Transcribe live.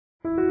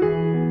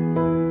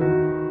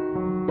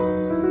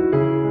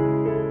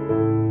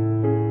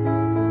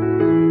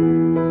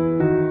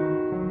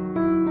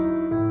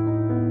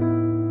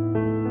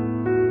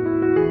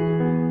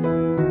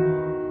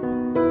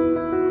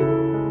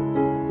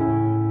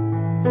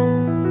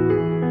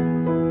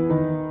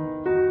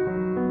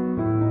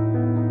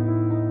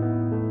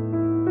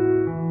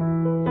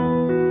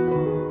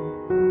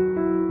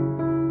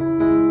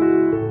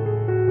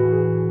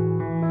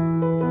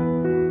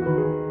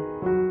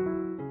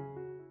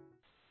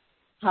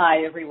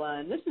Hi,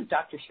 everyone. This is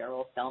Dr.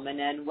 Cheryl Fellman,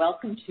 and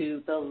welcome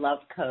to The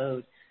Love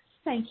Code.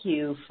 Thank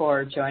you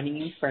for joining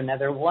me for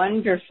another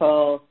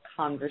wonderful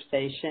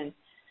conversation.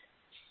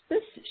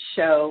 This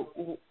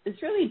show is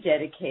really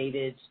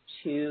dedicated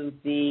to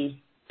the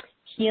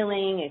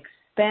healing,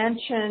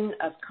 expansion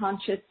of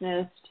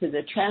consciousness, to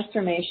the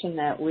transformation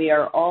that we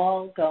are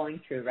all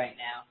going through right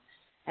now.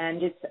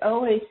 And it's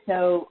always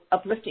so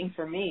uplifting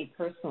for me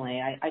personally.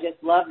 I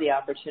just love the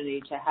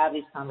opportunity to have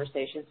these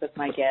conversations with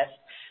my guests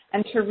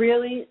and to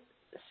really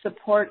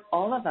support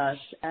all of us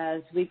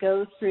as we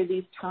go through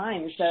these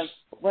times of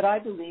what I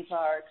believe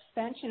are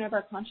expansion of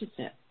our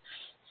consciousness.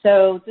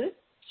 So this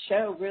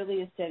show really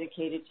is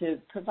dedicated to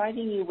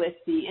providing you with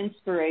the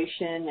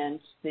inspiration and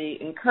the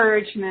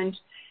encouragement,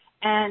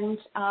 and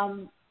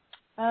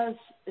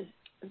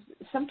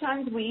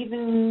sometimes we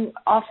even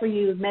offer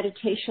you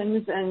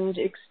meditations and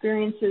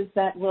experiences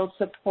that will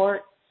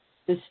support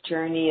this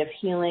journey of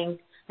healing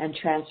and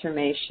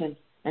transformation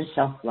and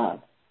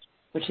self-love,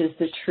 which is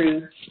the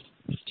true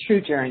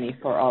journey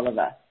for all of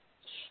us.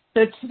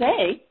 So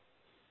today,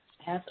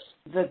 I have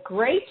the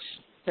great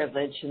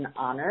privilege and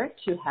honor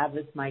to have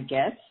as my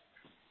guest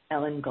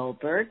Ellen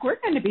Goldberg.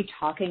 We're going to be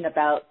talking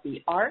about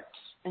the art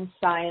and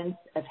science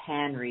of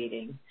hand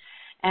reading.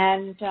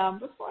 And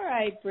before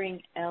I bring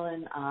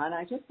Ellen on,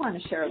 I just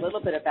want to share a little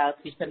bit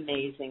about this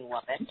amazing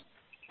woman.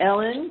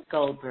 Ellen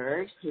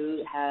Goldberg,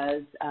 who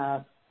has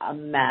a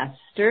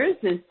master's,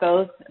 is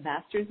both a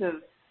master's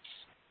of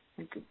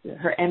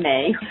her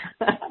MA.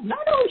 I'm not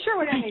really sure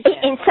what MA is.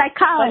 In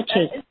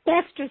psychology.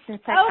 Master's in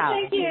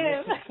psychology.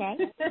 Oh, thank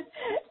you.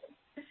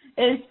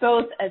 Is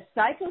both a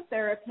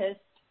psychotherapist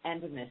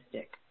and a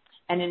mystic.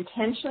 An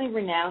intentionally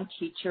renowned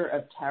teacher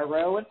of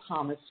tarot and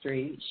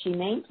palmistry, she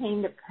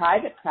maintained a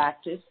private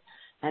practice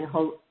and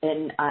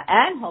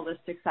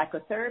holistic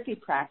psychotherapy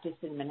practice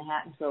in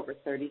Manhattan for over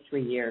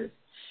 33 years.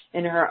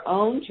 In her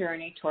own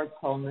journey towards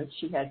wholeness,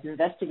 she has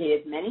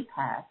investigated many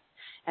paths,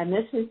 and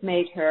this has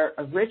made her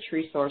a rich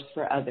resource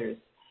for others.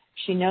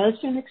 She knows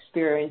from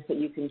experience that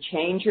you can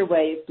change your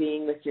way of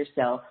being with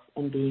yourself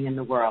and being in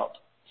the world.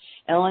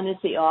 Ellen is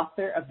the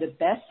author of the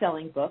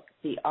best-selling book,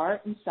 The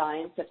Art and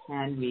Science of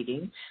Hand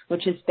Reading,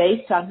 which is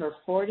based on her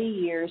 40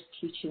 years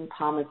teaching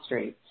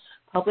palmistry.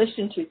 Published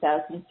in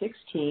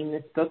 2016,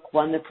 this book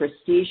won the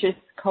prestigious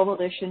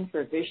Coalition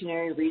for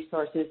Visionary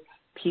Resources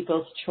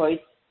People's Choice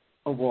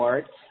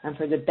Award and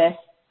for the best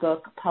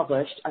book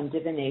published on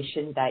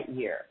divination that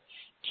year.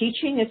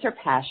 Teaching is her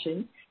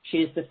passion. She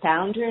is the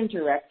founder and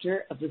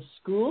director of the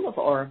School of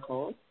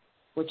Oracles,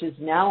 which is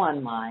now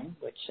online,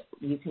 which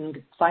you can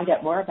find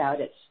out more about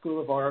at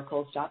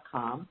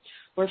schooloforacles.com,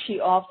 where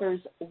she offers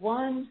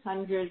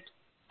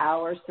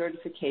 100-hour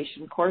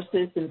certification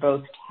courses in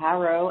both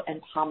tarot and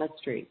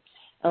palmistry.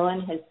 Ellen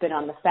has been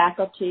on the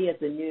faculty of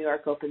the New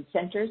York Open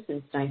Center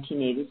since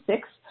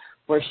 1986,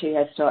 where she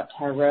has taught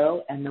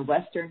tarot and the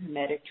Western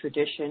Hermetic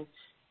tradition,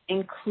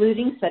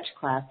 including such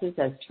classes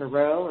as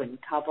tarot and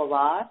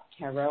Kabbalah,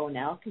 tarot and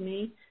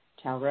alchemy,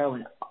 tarot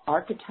and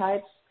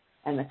archetypes,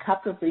 and the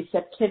Cup of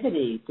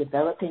Receptivity,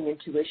 Developing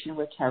Intuition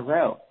with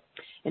Tarot.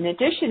 In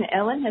addition,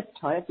 Ellen has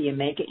taught at the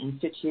Omega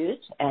Institute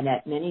and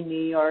at many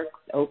New York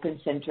Open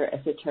Center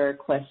Esoteric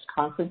Quest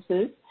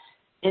conferences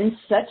in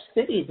such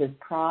cities as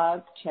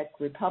Prague, Czech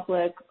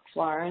Republic,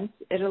 Florence,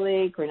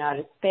 Italy,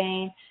 Granada,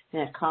 Spain,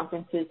 and at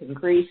conferences in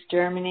Greece,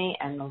 Germany,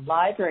 and the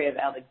Library of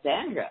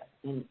Alexandria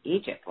in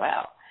Egypt.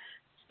 Wow.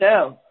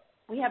 So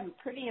we have a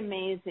pretty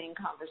amazing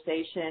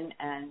conversation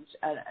and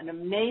an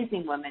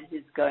amazing woman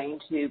who's going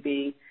to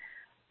be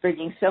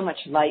bringing so much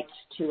light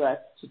to us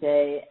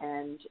today.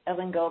 And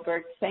Ellen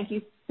Goldberg, thank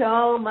you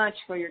so much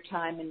for your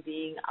time and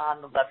being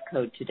on the Love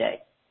Code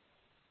today.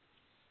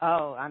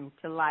 Oh, I'm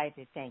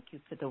delighted. Thank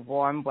you for the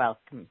warm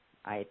welcome.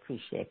 I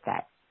appreciate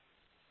that.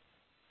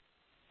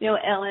 You know,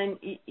 Ellen,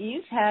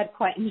 you've had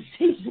quite an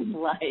amazing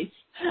life,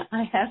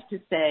 I have to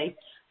say.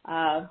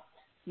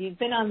 You've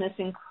been on this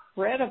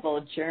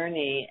incredible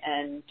journey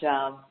and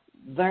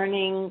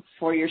learning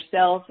for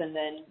yourself and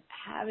then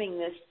having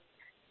this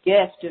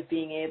gift of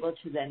being able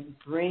to then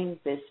bring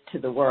this to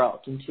the world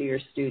and to your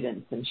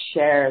students and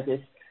share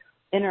this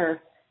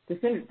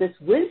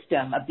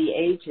wisdom of the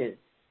ages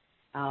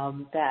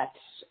that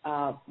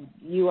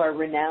you are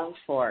renowned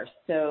for.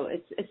 So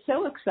it's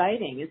so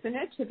exciting, isn't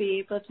it, to be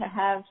able to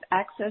have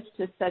access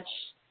to such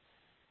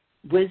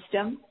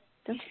wisdom?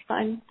 Don't you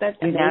find that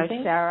amazing?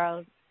 You know,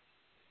 Cheryl,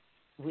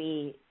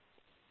 we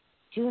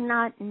do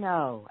not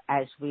know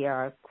as we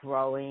are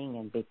growing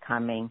and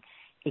becoming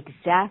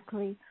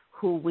exactly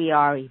who we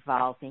are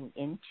evolving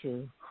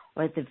into,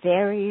 or the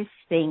various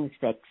things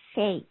that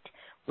fate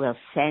will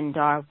send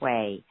our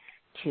way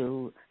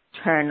to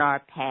turn our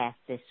path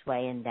this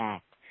way and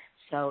that.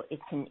 So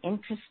it's an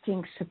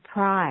interesting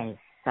surprise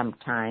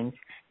sometimes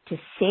to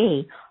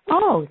see,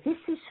 oh, this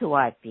is who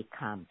I've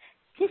become.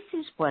 This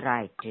is what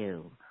I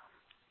do.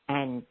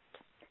 And,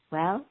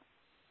 well,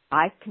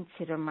 I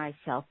consider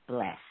myself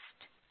blessed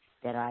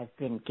that I've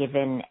been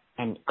given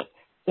an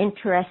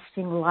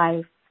interesting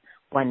life,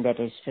 one that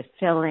is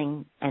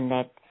fulfilling and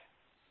that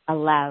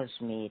allows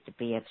me to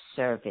be of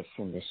service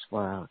in this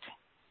world.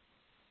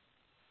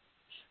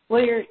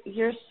 Well,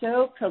 you're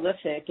so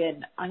prolific,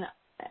 and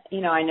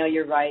I know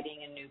you're writing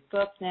a new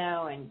book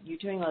now, and you're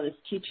doing all this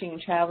teaching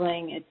and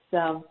traveling.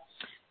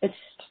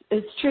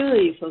 It's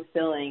truly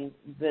fulfilling,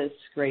 this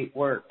great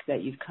work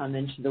that you've come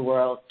into the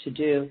world to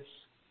do.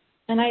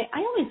 And I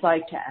always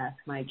like to ask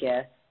my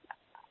guests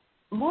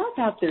more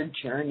about their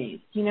journeys.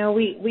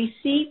 We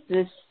see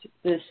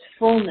this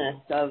fullness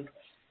of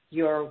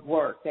your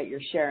work that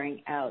you're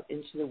sharing out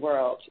into the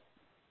world.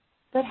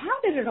 But how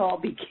did it all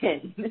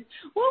begin?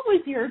 What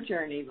was your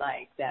journey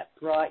like that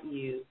brought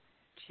you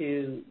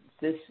to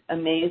this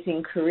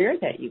amazing career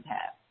that you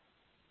have?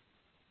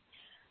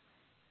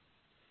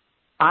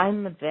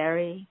 I'm a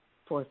very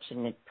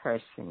fortunate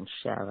person,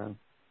 Cheryl.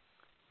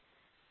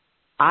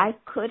 I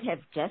could have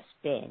just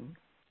been,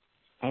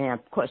 and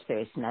of course there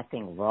is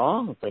nothing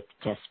wrong with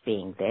just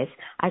being this,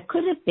 I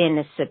could have been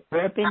a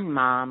suburban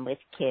mom with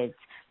kids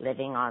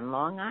living on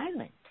Long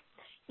Island,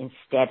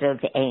 instead of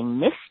a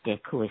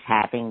mystic who is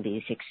having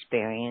these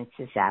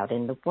experiences out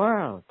in the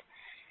world.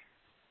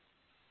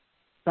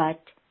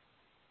 But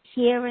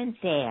here and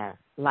there,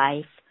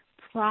 life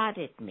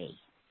prodded me.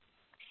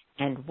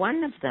 And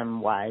one of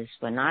them was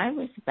when I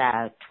was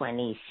about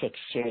 26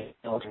 years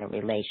old in a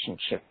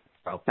relationship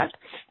broke up,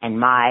 and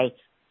my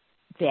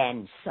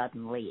then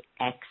suddenly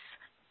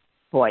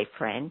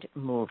ex-boyfriend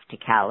moved to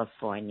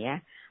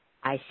California.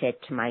 I said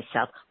to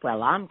myself,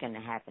 well, I'm going to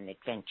have an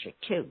adventure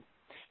too.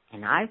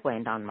 And I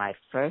went on my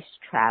first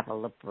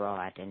travel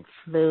abroad and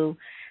flew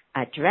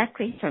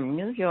directly from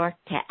New York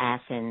to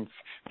Athens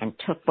and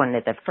took one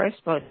of the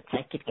first boats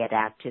I could get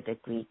out to the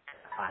Greek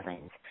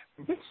islands.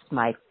 This is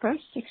my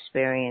first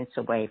experience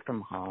away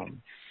from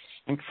home.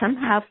 And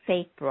somehow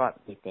fate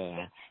brought me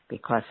there,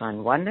 because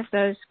on one of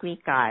those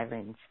Greek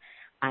islands,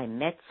 I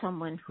met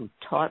someone who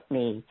taught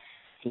me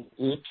the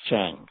I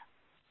Ching.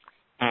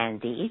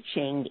 And the I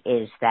Ching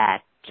is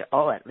that,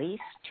 at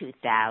least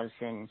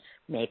 2,000,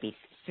 maybe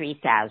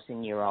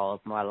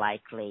 3,000-year-old, more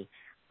likely,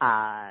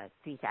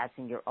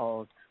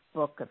 3,000-year-old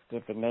book of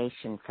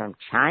divination from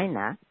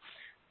China,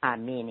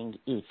 meaning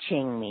I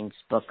Ching means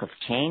book of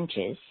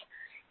changes.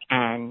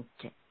 And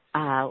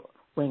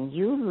when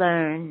you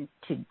learn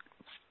to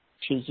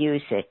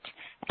use it,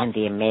 and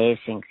the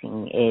amazing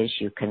thing is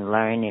you can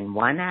learn in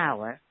 1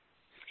 hour,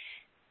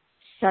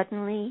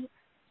 suddenly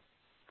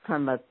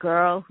from a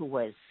girl who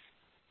was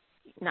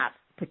not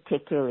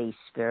particularly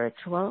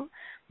spiritual,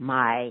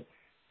 my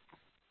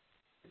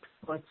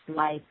sports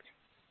life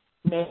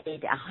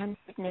made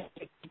a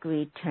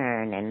 180-degree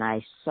turn, and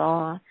I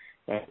saw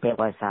that there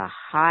was a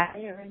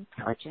higher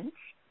intelligence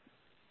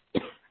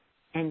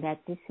and that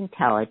this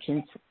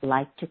intelligence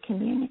liked to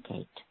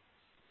communicate.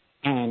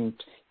 And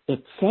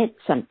it said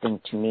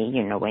something to me,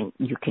 when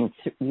you can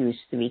use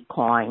 3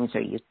 coins or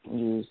you can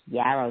use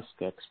yarrow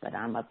sticks, but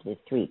I'm of the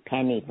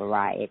 3-penny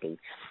variety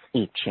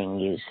I Ching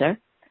user.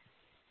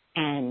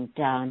 And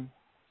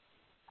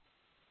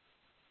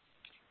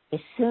as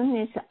soon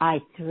as I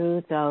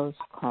threw those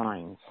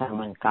coins,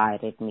 someone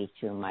guided me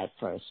through my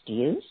first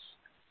use.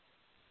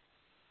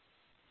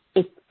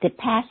 The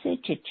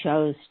passage it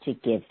chose to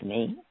give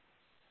me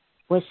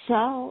was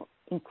so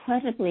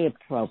incredibly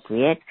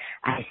appropriate.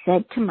 I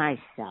said to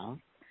myself,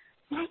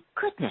 my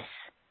goodness,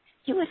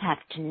 you would have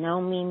to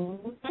know me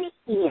many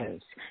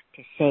years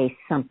to say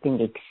something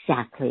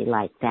exactly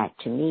like that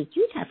to me.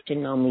 You'd have to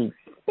know me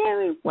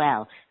very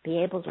well, be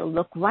able to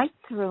look right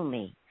through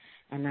me.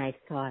 And I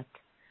thought,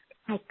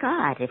 my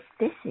God, if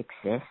this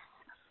exists,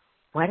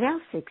 what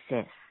else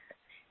exists?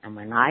 And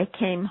when I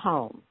came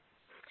home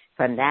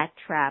from that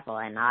travel,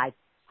 and I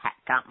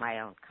got my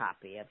own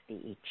copy of the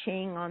I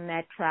Ching on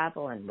that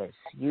travel and was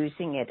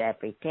using it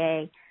every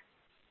day,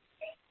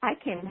 I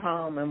came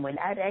home, and when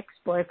that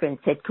ex-boyfriend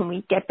said, can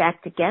we get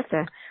back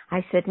together?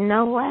 I said,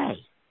 no way.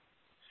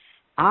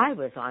 I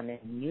was on a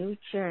new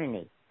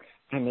journey,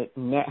 and it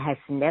has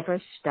never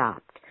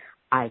stopped.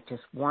 I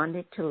just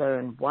wanted to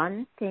learn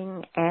one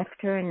thing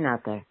after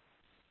another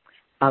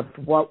of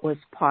what was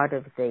part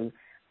of the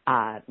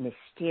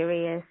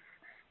mysterious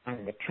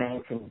and the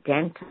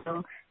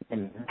transcendental,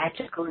 the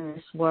magical in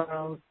this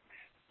world.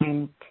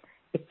 And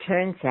it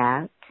turns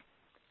out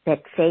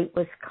that fate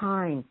was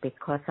kind,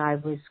 because I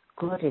was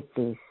good at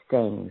these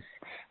things.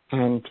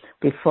 And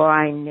before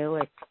I knew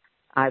it,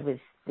 I was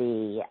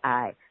the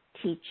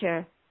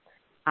teacher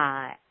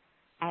at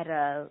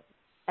a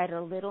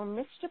little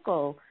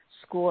mystical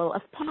school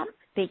of palmistry.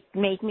 They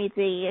made me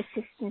the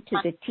assistant to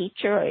the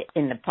teacher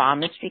in the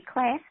palmistry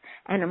class,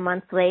 and a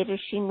month later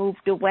she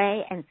moved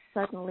away, and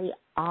suddenly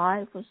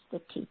I was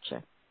the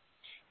teacher.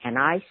 And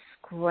I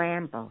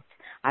scrambled.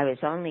 I was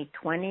only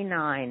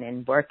 29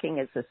 and working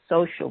as a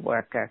social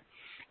worker,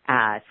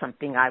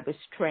 something I was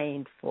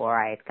trained for.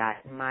 I had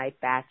gotten my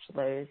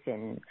bachelor's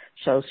in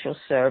social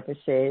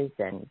services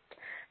and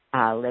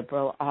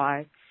liberal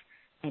arts,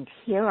 and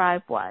here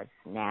I was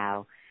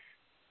now,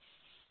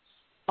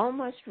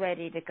 almost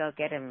ready to go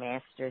get a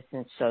master's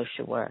in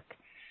social work.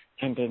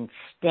 And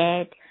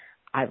instead,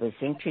 I was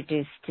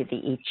introduced to the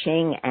I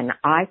Ching, and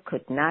I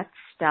could not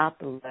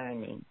stop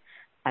learning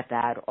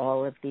about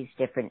all of these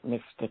different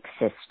mystic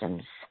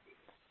systems.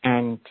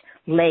 And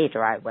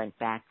later I went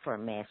back for a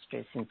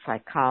master's in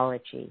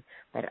psychology,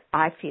 but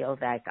I feel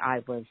like I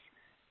was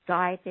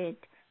guided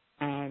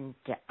and,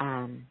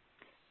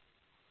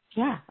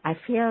 I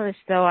feel as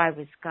though I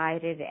was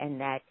guided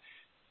and that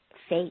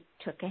fate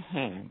took a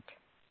hand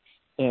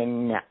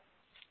in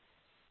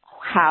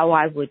how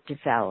I would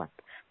develop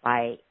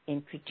by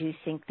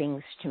introducing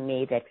things to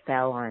me that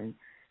fell on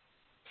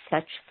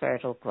such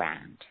fertile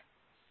ground.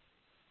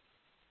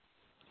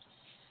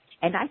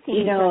 And I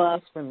think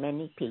this for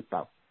many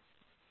people.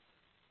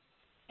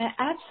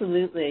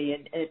 Absolutely.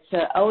 And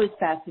it's always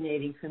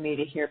fascinating for me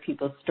to hear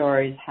people's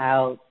stories,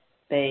 how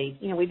they,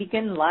 we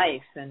begin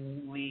life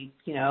and we,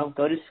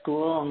 go to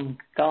school and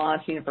go on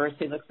to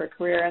university, look for a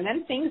career, and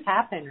then things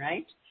happen,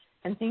 right?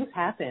 And things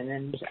happen,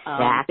 and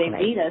exactly.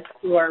 They lead us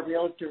to our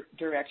real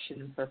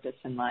direction and purpose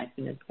in life.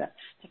 And it's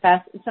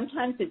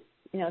sometimes it's,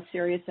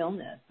 serious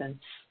illness, and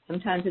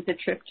sometimes it's a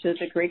trip to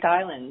the Greek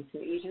islands.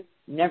 You just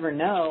never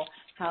know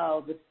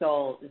how the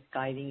soul is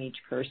guiding each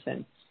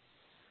person.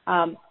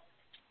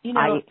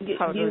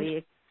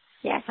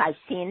 Yes, I've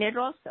seen it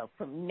also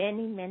from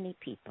many, many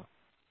people.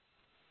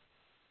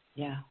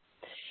 Yeah.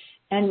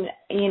 And,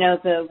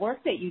 the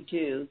work that you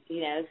do,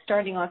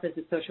 starting off as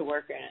a social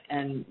worker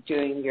and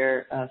doing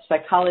your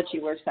psychology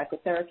work,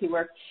 psychotherapy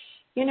work,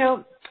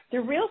 the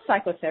real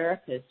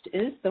psychotherapist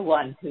is the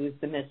one who's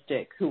the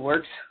mystic,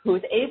 who's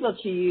able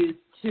to use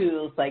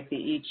tools like the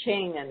I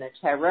Ching and the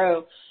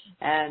Tarot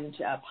and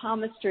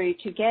palmistry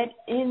to get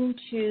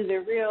into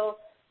the real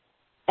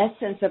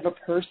essence of a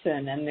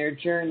person and their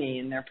journey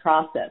and their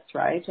process,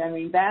 right? I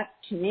mean, that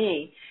to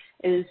me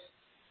is,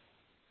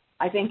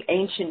 I think,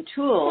 ancient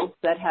tools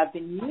that have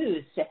been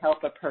used to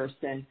help a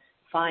person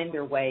find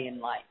their way in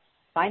life,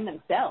 find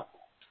themselves.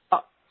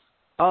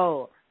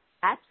 Oh,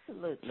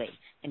 absolutely.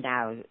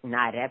 Now,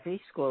 not every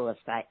school of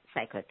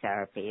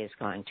psychotherapy is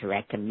going to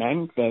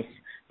recommend this,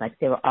 but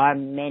there are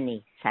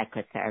many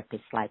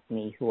psychotherapists like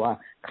me who are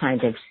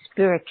kind of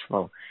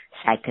spiritual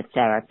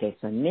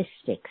psychotherapists or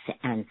mystics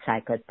and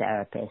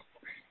psychotherapists.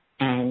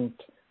 And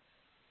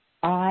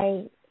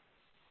I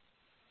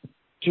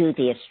do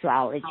the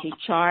astrology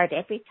chart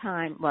every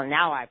time. Well,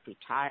 now I've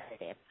retired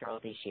after all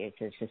these years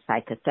as a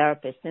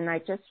psychotherapist, and I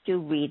just do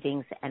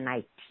readings and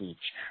I teach.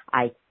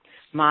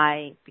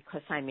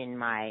 Because I'm in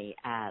my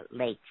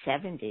late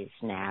 70s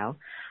now,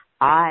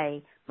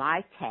 my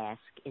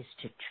task is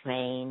to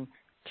train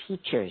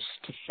teachers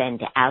to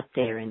send out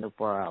there in the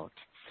world.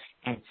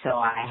 And so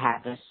I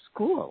have a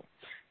school,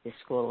 the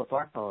School of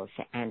Oracles,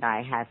 and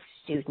I have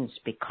students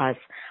because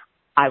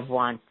I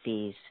want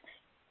these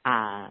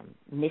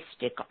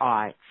mystic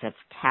arts of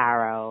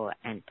tarot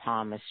and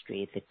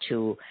palmistry, the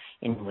two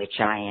in which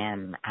I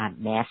am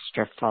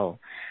masterful.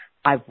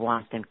 I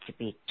want them to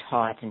be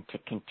taught and to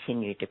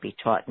continue to be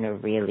taught in a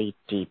really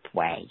deep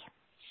way.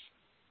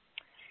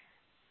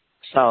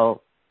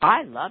 So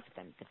I love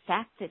them. The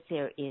fact that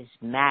there is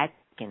magic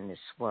in this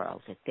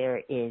world, that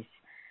there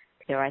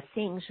are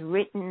things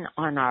written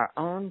on our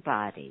own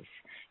bodies.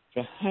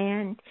 The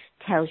hand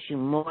tells you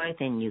more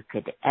than you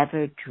could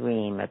ever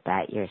dream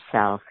about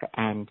yourself,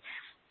 and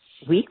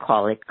we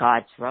call it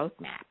God's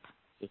roadmap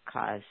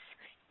because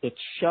it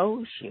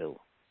shows you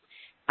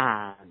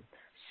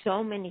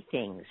so many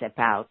things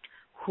about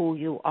who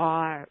you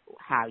are,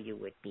 how you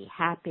would be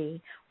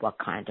happy, what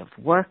kind of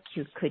work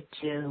you could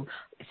do,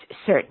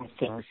 certain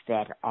things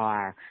that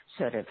are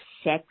sort of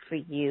set for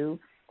you.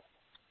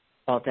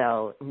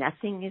 Although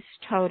nothing is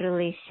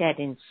totally set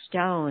in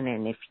stone,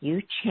 and if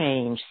you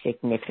change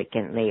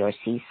significantly or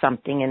see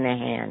something in the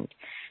hand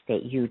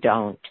that you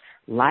don't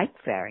like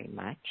very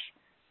much,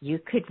 you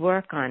could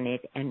work on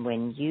it, and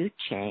when you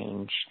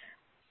change,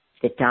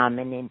 the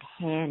dominant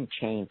hand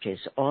changes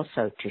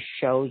also to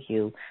show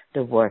you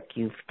the work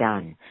you've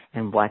done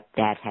and what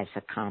that has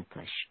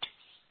accomplished.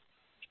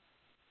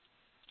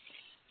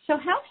 So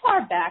how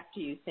far back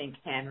do you think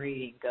hand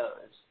reading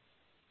goes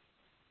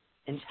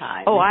in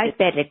time? Oh, I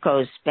bet it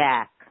goes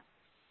back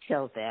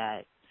till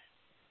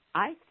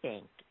I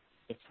think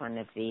it's one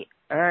of the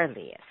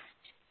earliest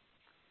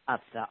of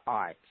the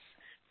arts.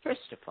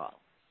 First of all,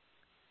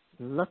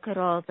 look at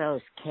all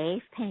those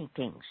cave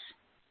paintings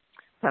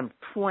from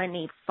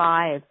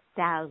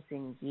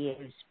 25,000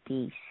 years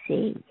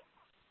BC.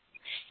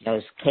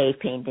 Those cave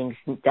paintings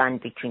done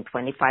between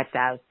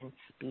 25,000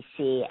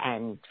 BC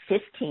and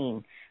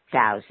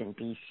 15,000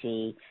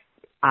 BC.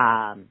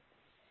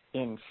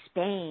 In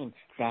Spain,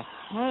 the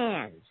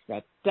hands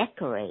that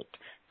decorate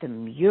the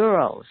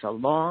murals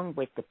along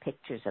with the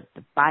pictures of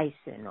the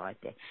bison or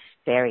the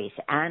various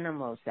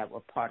animals that were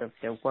part of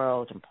their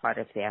world and part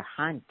of their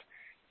hunt,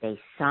 they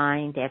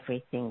signed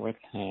everything with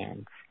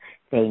hands.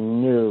 They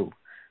knew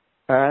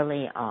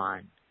early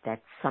on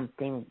that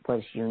something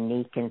was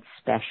unique and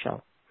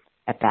special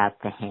about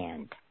the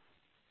hand.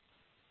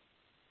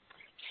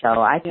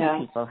 So I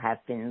think people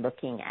have been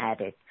looking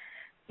at it,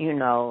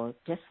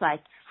 just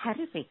like, how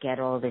did we get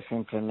all this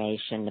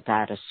information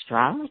about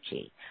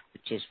astrology,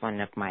 which is one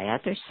of my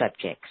other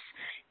subjects?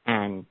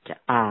 And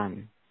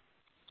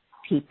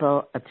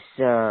people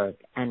observe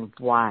and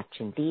watch,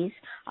 and these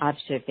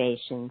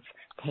observations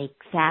take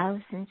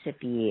thousands of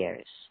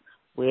years.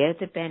 We're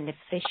the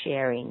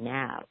beneficiary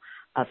now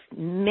of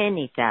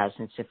many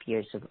thousands of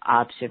years of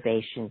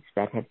observations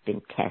that have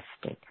been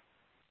tested.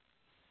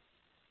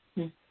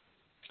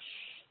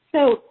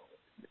 So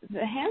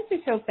the hands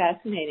are so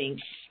fascinating.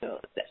 So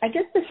I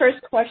guess the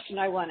first question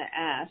I want to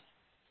ask,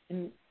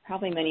 and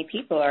probably many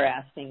people are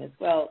asking as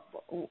well,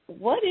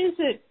 what is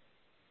it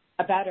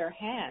about our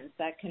hands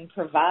that can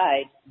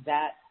provide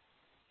that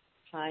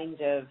kind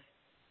of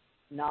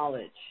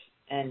knowledge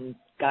and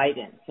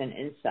guidance and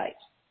insight?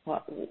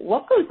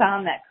 What goes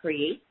on that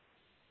creates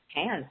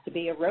hands to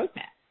be a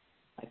roadmap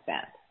like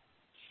that?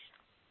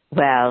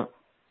 Well,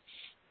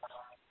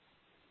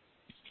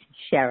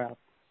 Cheryl,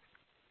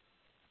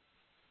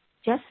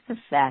 just the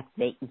fact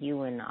that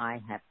you and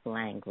I have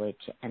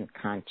language and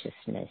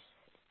consciousness,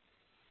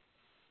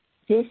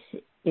 this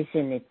is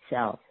in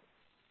itself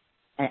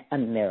a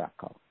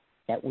miracle,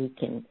 that we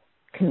can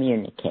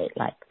communicate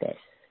like this,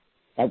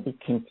 that we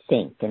can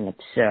think and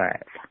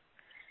observe.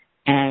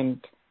 And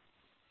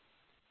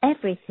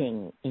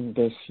everything in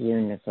this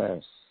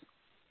universe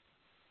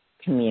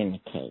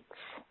communicates.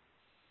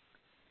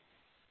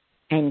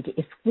 And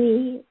if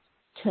we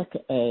took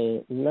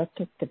a look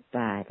at the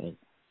body,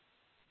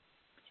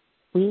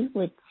 we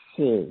would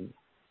see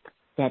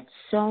that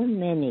so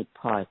many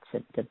parts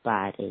of the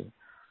body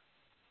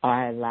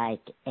are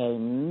like a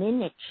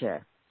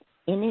miniature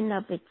in and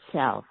of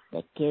itself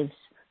that gives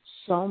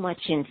so much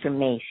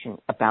information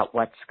about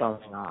what's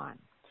going on.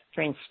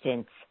 For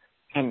instance,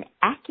 an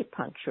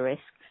acupuncturist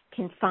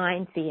can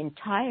find the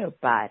entire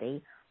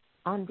body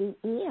on the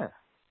ear.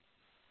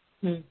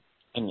 An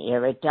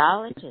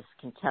iridologist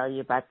can tell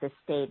you about the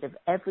state of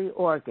every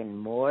organ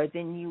more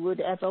than you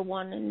would ever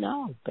want to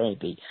know,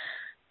 baby,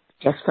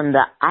 just from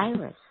the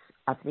iris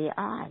of the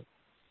eye.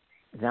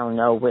 They'll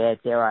know where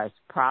there are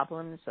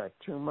problems or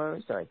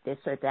tumors or this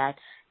or that,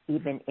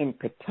 even in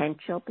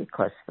potential,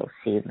 because they'll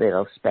see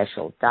little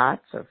special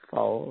dots or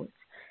folds.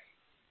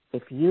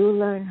 If you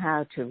learn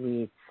how to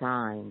read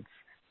signs,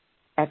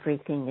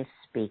 everything is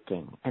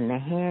speaking, and the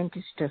hand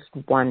is just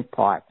one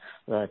part.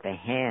 Well, the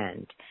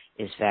hand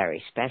is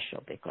very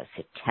special because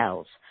it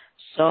tells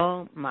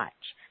so much.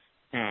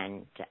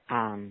 And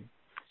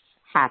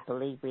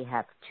happily, we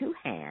have two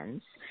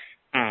hands,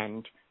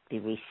 and the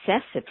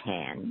recessive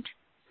hand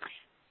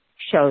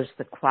shows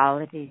the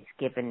qualities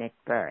given at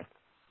birth,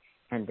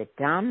 and the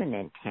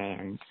dominant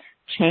hand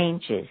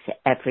changes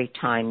every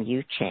time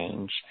you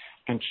change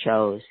and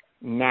shows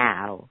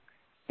now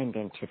and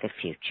into the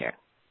future.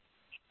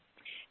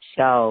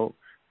 So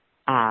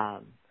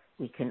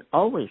we can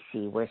always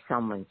see where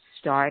someone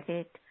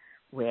started,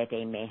 where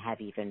they may have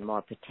even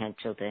more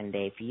potential than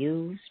they've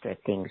used or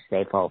things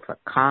they've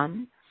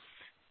overcome.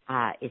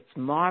 It's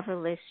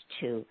marvelous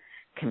to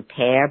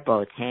compare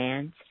both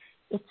hands.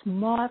 It's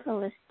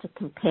marvelous to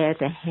compare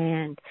the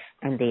hand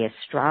and the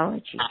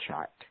astrology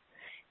chart.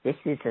 This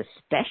is a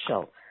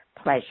special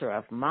pleasure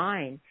of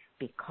mine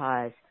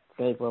because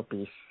they will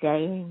be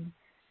saying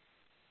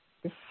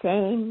the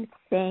same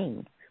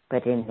thing,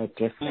 but in a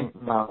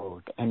different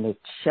mode. And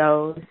it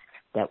shows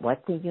that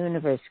what the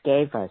universe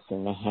gave us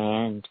in the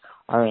hand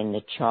or in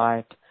the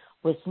chart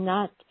was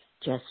not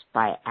just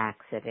by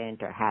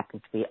accident or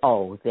happened to be,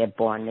 they're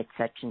born at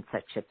such and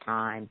such a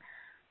time.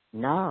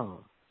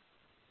 No.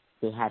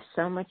 They have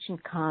so much in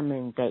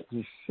common that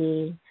you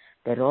see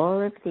that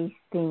all of these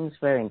things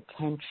were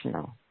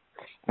intentional,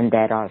 and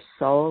that our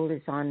soul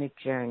is on a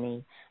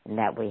journey, and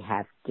that we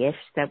have gifts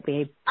that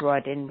we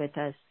brought in with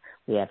us,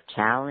 we have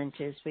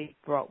challenges we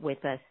brought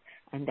with us,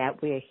 and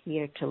that we're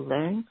here to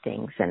learn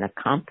things and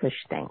accomplish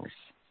things.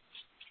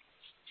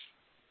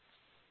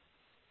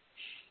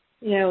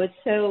 It's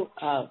so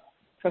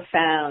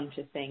profound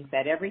to think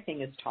that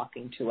everything is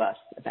talking to us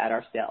about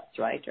ourselves,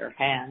 right? Our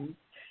hands,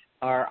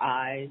 our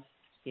eyes,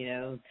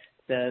 the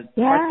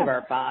parts of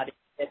our body.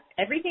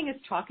 Everything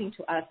is talking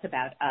to us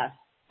about us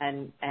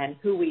and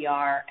who we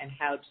are and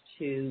how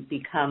to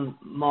become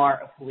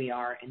more of who we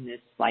are in this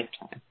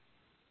lifetime.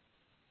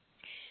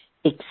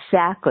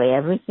 Exactly.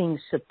 Everything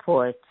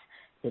supports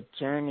the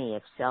journey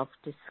of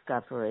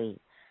self-discovery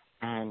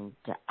and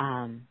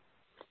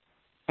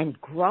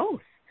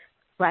growth,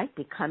 right?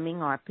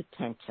 Becoming our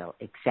potential,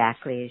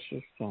 exactly as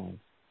you say.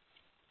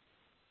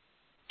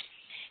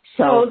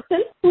 So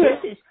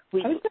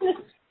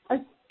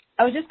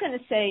I was just going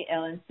to say,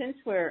 Ellen, since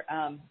we're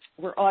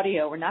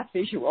audio, we're not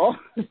visual.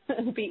 It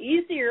would be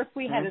easier if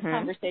we had a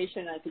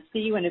conversation. I could see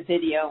you in a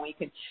video and we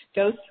could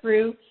go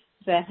through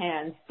the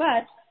hands.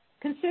 But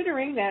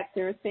considering that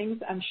there are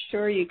things I'm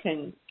sure you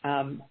can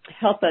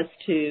help us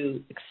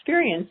to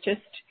experience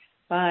just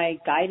by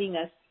guiding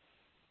us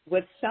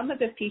with some of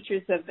the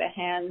features of the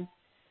hands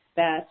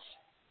that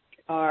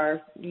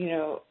are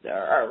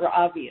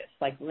obvious,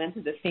 like length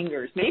of the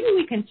fingers. Maybe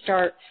we can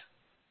start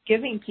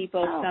giving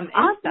people some insight.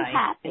 I'll be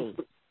happy.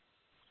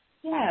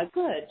 Yeah,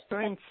 good.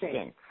 For That's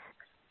instance,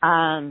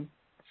 great.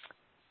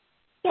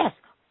 yes,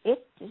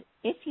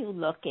 if you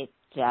look at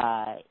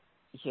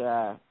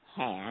your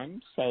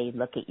hand, say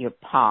look at your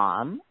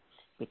palm,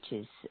 which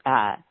is,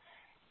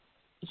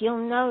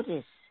 you'll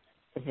notice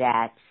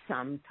that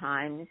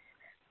sometimes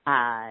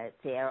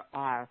there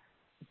are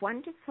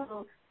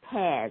wonderful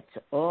pads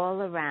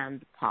all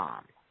around the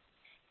palm.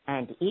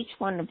 And each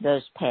one of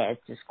those pads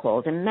is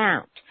called a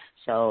mount.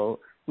 So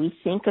we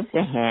think of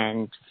the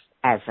hand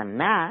as a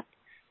map,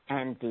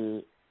 and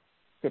the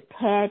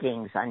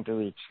paddings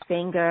under each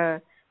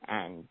finger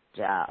and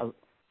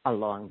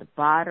along the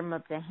bottom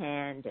of the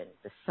hand and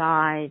the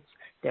sides.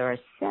 There are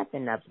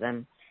 7 of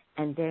them,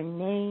 and they're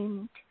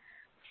named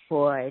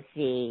for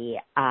the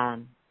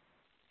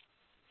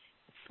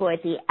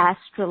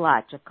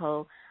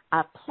astrological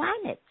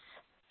planets,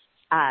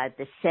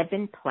 the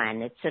 7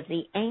 planets of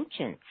the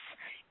ancients.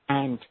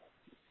 And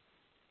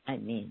I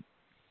mean,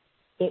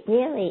 it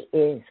really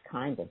is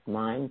kind of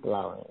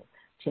mind-blowing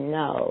to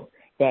know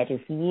that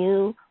if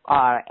you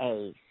are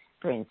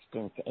for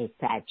instance, a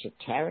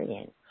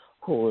Sagittarian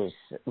whose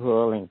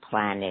ruling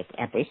planet,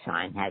 every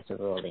sign has a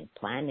ruling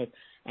planet,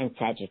 and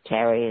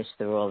Sagittarius,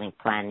 the ruling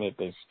planet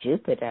is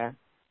Jupiter,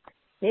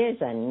 there's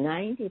a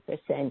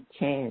 90%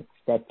 chance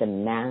that the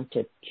mount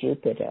of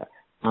Jupiter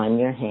on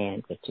your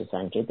hand, which is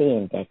under the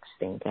index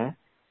finger,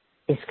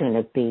 is going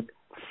to be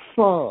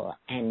full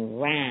and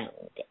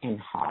round and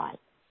hard.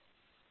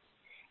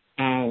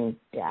 And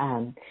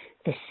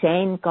the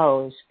same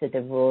goes for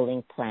the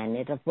ruling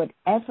planet of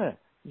whatever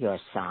your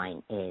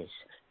sign is.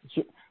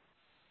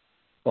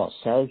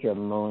 Also, your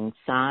moon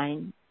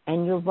sign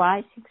and your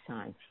rising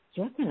sign.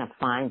 You're going to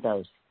find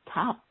those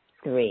top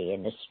 3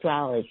 in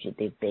astrology,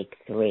 the big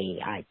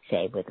 3, I'd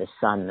say, with the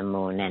sun, the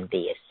moon, and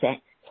the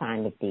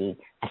sign of the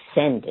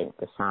ascendant,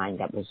 the sign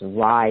that was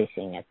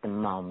rising at the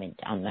moment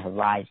on the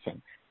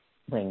horizon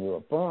when you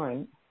were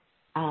born.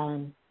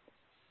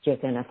 You're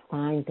going to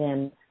find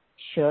them,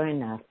 sure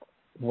enough,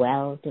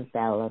 well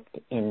developed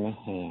in the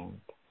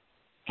hand.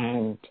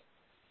 And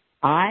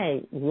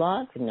I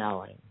love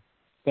knowing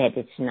that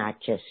it's not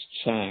just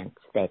chance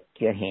that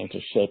your hand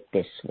is shaped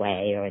this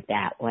way or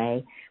that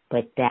way,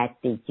 but that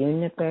the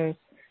universe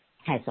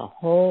has a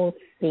whole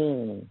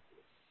theme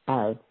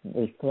of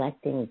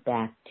reflecting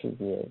back to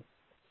you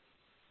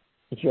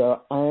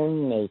your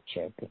own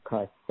nature,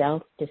 because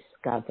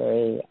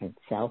self-discovery and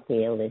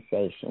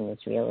self-realization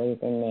is really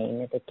the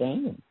name of the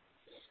game.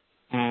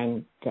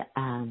 And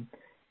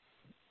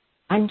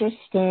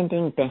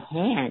understanding the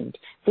hand,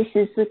 this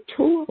is the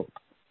tool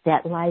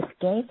that life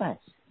gave us.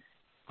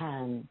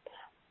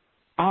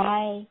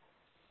 I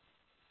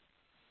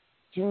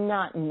do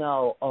not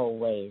know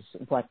always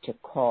what to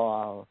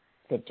call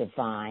the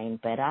divine,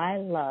 but I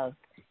love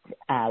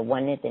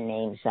one of the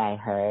names I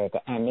heard,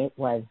 and it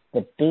was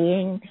the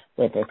being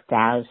with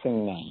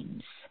 1,000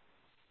 names.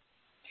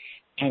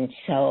 And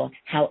so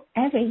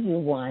however you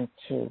want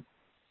to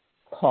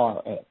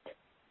call it,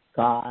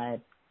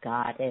 God,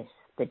 Goddess,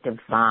 the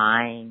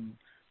divine,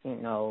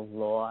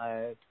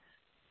 Lord,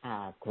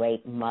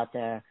 Great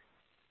Mother,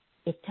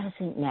 it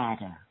doesn't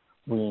matter.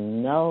 We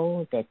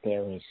know that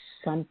there is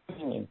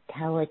something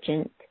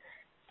intelligent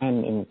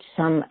and in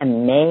some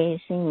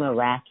amazing,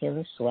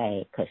 miraculous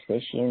way, because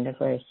this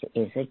universe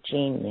is a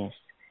genius,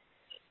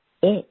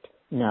 it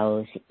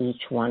knows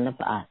each one of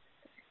us.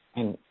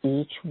 And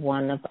each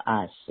one of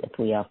us, if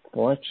we are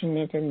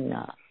fortunate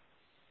enough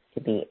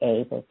to be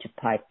able to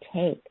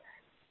partake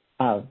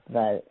of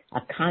a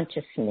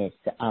consciousness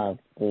of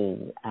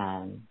the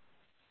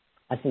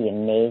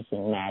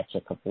amazing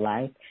magic of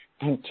life,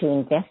 and to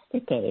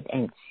investigate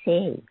and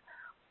see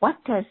what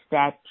does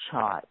that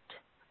chart,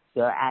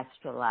 your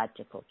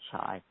astrological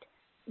chart,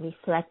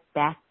 reflect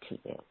back to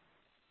you.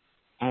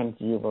 And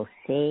you will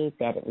see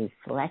that it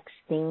reflects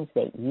things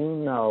that you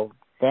know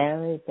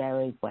very,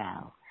 very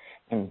well.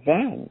 And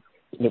then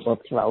it will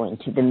throw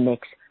into the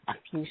mix a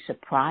few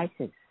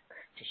surprises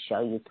to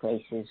show you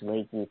places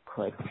where you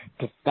could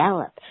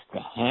develop.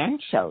 The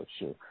hand shows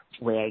you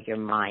where your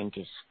mind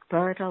is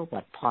fertile,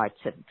 what parts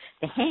of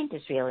the hand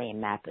is really a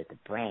map of the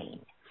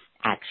brain,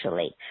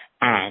 actually.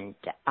 And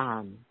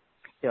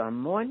there are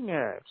more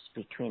nerves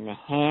between the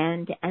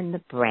hand and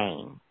the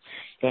brain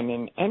than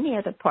in any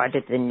other part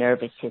of the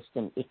nervous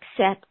system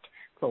except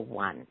for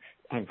one,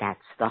 and that's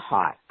the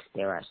heart.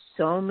 There are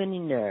so many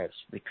nerves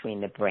between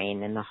the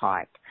brain and the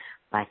heart,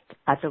 but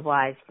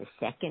otherwise the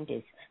second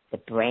is the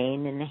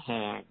brain and the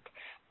hand.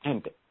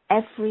 And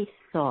every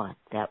thought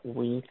that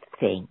we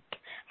think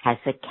has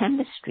a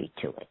chemistry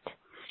to it.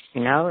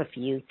 If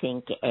you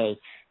think I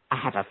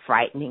have a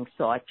frightening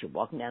thought, you're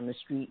walking down the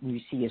street and you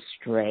see a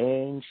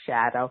strange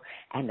shadow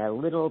and a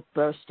little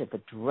burst of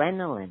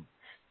adrenaline,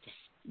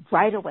 just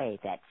right away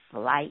that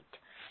fight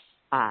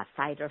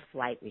or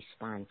flight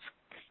response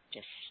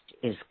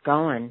just is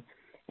going.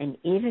 And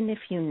even if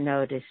you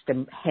noticed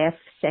a half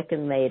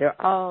second later,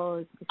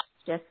 it's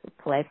just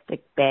a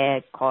plastic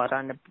bag caught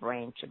on a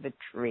branch of a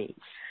tree,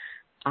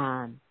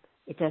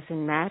 it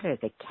doesn't matter.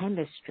 The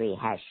chemistry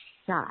has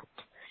shot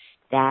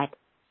that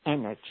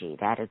energy,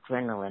 that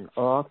adrenaline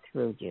all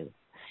through you.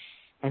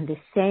 And the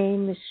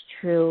same is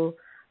true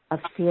of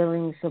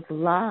feelings of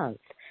love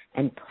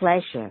and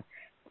pleasure.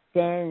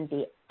 Then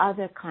the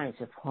other kinds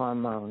of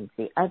hormones,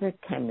 the other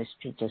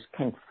chemistry just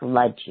can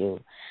flood you.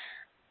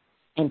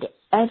 And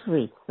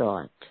every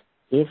thought,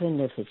 even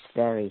if it's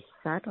very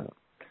subtle,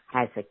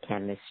 has a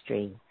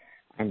chemistry,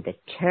 and the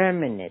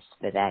terminus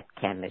for that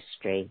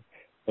chemistry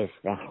is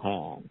the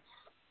hands.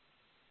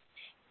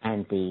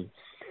 And the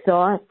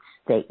thoughts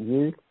that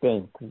you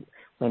think,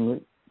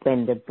 when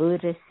the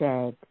Buddha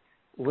said,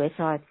 with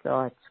our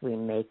thoughts we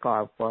make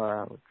our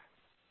world,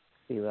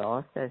 we will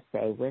also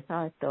say, with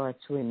our thoughts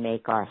we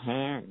make our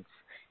hands.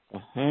 The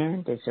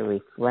hand is a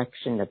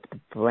reflection of the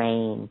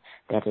brain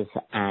that is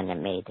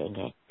animating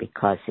it,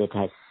 because it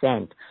has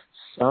sent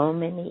so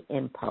many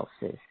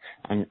impulses,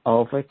 and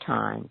over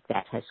time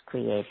that has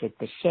created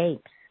the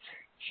shapes.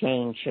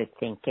 Change your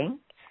thinking,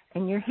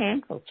 and your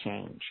hand will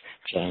change.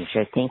 Change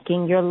your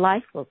thinking, your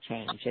life will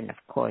change, and of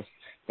course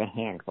the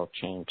hand will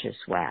change as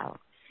well.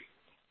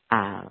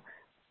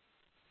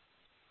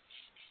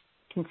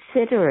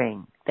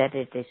 Considering that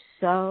it is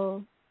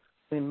so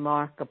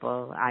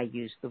remarkable, I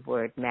use the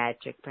word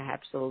magic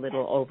perhaps a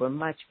little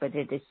overmuch, but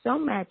it is so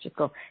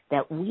magical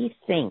that we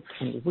think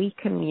and we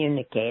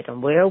communicate,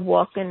 and we're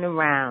walking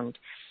around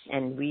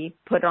and we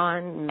put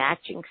on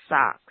matching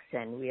socks,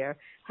 and we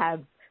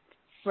have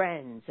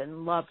friends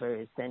and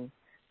lovers and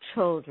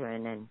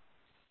children, and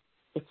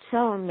it's so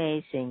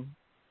amazing.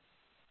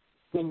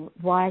 Then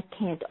why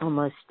can't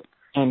almost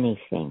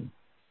anything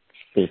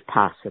be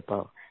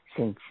possible?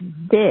 Since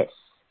this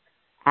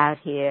out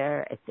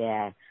here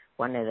at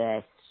one of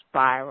the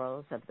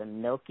spirals of the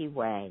Milky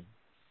Way,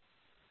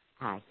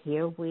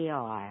 here we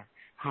are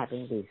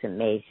having these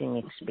amazing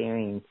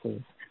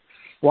experiences.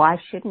 Why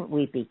shouldn't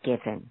we be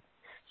given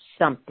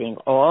something?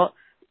 All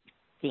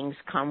things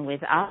come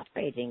with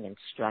operating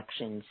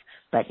instructions,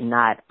 but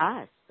not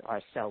us,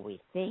 or so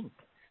we think.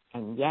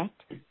 And yet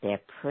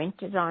they're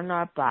printed on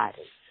our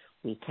bodies.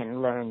 We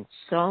can learn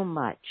so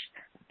much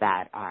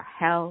about our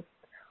health,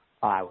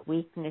 our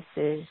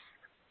weaknesses,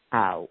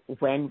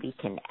 when we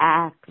can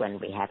act, when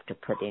we have to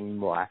put in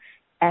more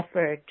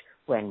effort,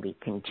 when we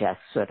can just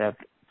sort of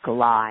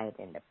glide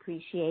and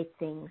appreciate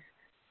things.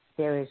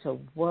 There is a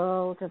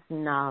world of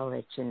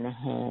knowledge in the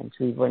hands.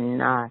 We were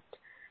not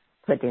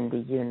put in the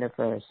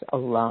universe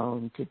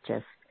alone to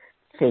just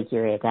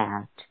figure it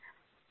out.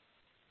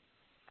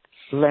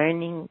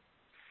 Learning,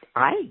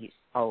 I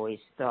always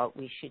thought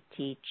we should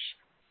teach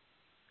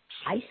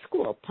high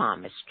school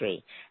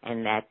palmistry,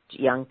 and that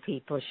young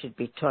people should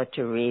be taught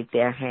to read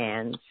their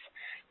hands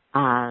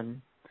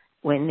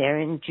when they're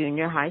in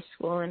junior high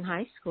school and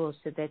high school,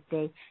 so that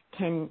they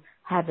can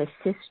have a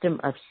system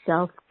of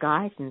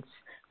self-guidance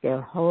their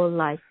whole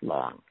life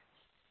long.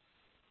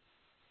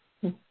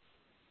 Wouldn't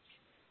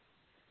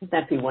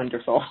that be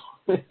wonderful?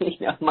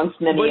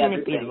 Amongst many Wouldn't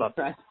other it be things.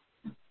 lovely? Right?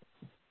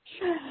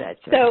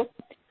 That's right.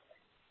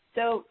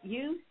 So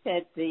you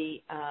said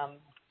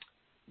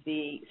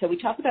so we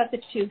talked about the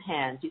two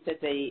hands. You said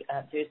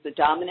there's the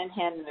dominant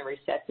hand and the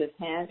recessive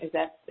hand. Is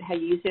that how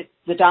you use it?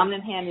 The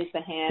dominant hand is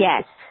the hand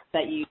yes.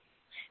 that you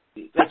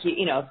the what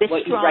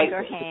you write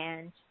stronger with.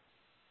 hand.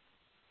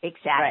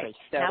 Exactly. Right,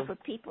 so, now, for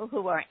people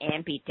who are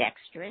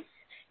ambidextrous,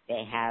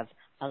 they have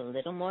a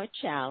little more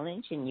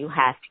challenge, and you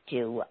have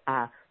to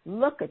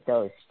look at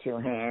those two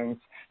hands,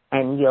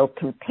 and you'll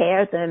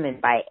compare them, and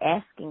by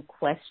asking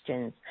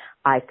questions,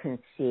 I can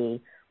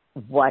see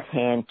what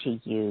hand to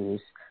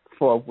use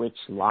for which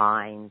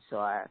lines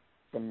or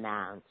the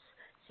mounts.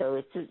 So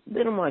it's a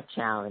little more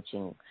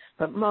challenging,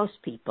 but most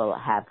people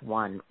have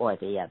one or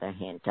the other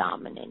hand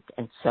dominant.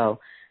 And so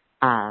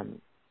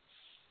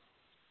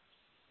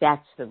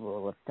that's the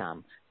rule of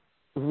thumb.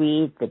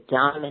 Read the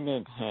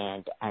dominant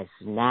hand as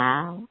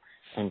now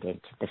and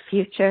into the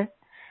future,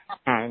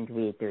 and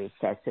read the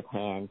recessive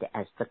hand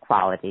as the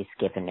qualities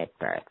given at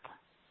birth.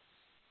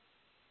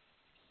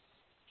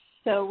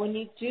 So when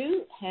you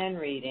do hand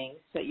readings,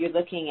 so you're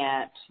looking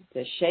at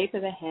the shape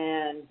of the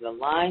hand, the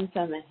lines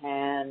on the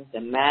hand, the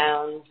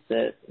mounds,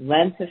 the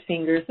length of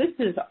fingers. This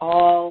is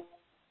all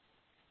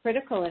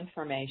critical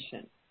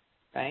information,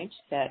 right?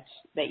 That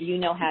you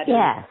know how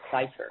to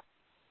decipher.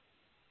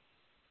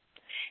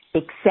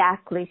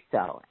 Exactly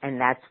so. And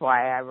that's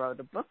why I wrote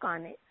a book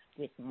on it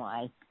with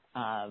my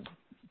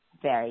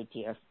very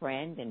dear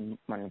friend and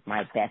one of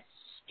my best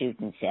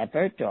students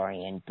ever,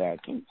 Dorian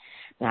Bergen.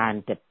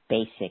 I'm the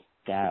basic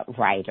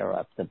writer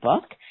of the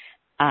book.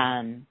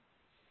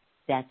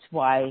 That's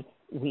why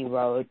we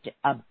wrote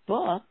a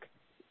book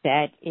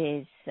that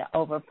is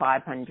over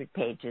 500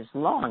 pages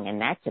long,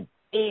 and that's a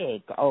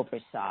big,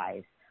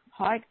 oversized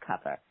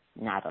hardcover,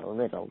 not a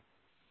little.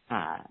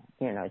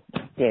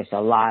 There's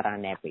a lot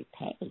on every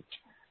page.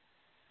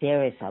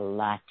 There is a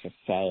lot to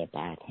say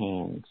about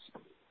hands.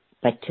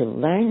 But to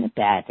learn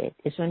about it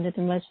is one of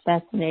the most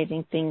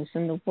fascinating things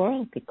in the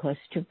world, because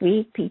to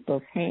read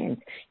people's hands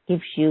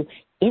gives you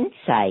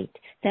insight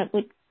that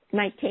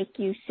might take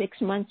you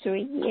 6 months or a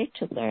year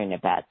to learn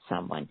about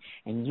someone,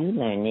 and you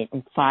learn it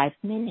in 5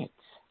 minutes.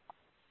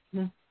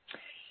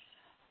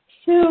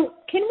 So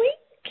can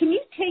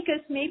you take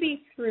us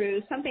maybe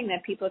through something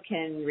that people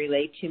can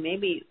relate to?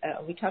 Maybe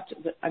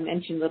I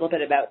mentioned a little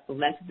bit about the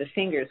length of the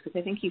fingers, because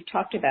I think you've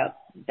talked about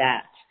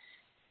that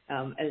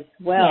as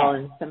well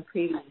in some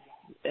previous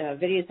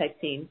videos I've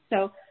seen.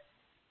 So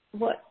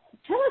tell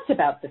us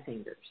about the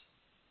fingers.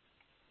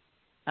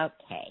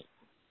 Okay.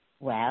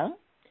 Well,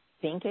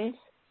 fingers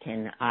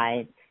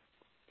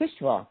first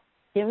of all,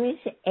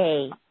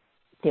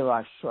 there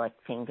are short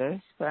fingers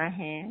for a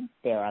hand,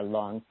 there are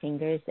long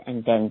fingers,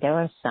 and then there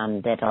are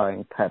some that are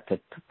in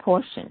perfect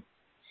proportion.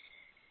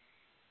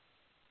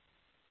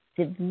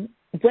 When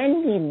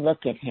we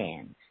look at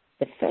hands,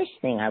 the first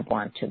thing I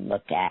want to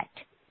look at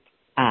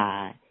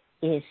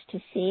is to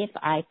see if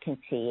I can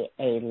see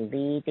a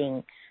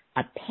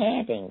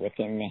padding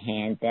within the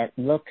hand that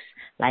looks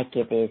like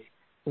it is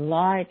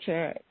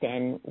larger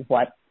than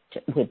what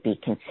would be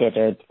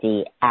considered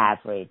the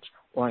average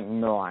or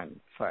norm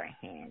for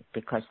a hand,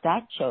 because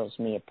that shows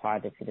me a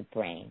part of the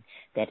brain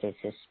that is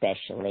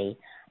especially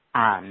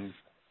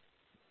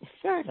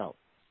fertile,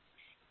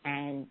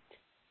 and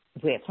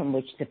from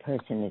which the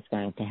person is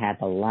going to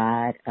have a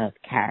lot of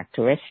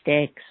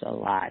characteristics, a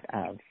lot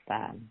of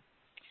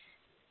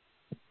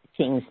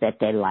things that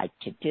they like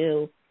to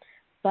do.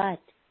 But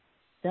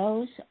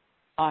those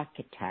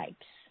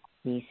archetypes,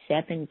 these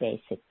 7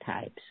 basic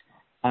types,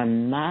 are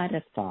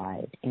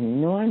modified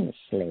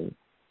enormously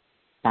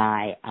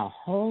by a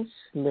whole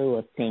slew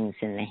of things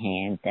in the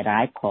hand that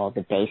I call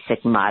the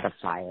basic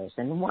modifiers.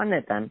 And one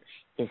of them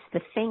is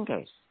the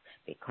fingers,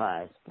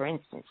 because, for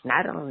instance,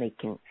 not only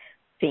can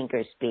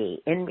fingers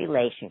be in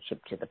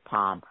relationship to the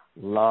palm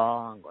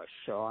long or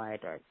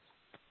short or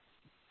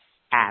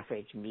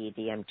average,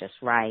 medium, just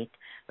right,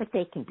 but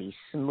they can be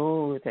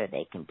smooth or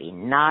they can be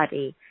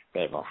knotty.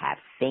 They will have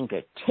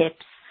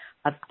fingertips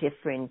of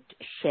different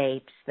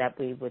shapes that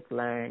we would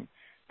learn.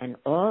 And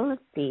all of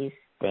these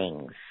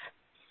things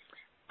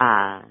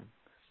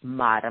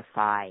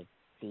modify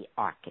the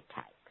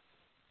archetype.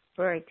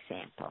 For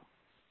example,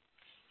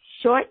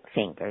 short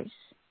fingers,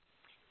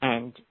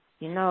 and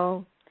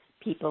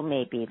people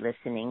may be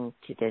listening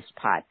to this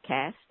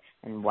podcast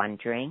and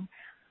wondering,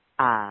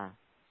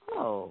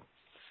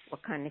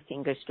 what kind of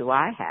fingers do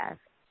I have?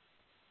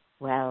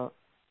 Well,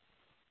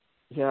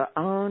 your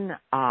own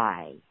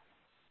eye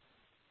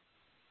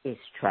is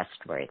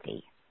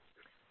trustworthy.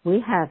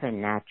 We have a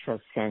natural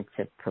sense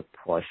of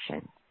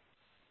proportion.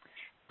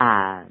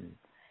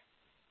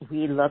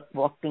 We look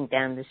walking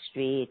down the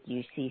street,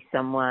 you see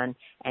someone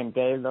and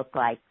they look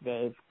like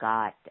they've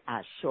got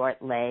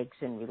short legs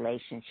in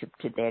relationship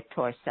to their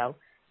torso.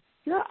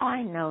 Your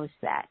eye knows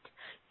that.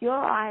 Your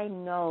eye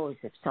knows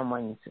if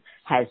someone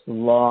has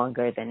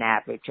longer than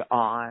average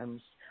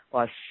arms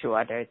or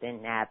shorter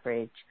than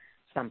average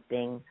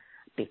something,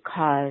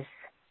 because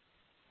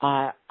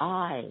our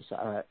eyes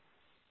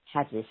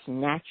have this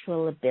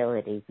natural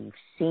ability. We've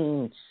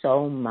seen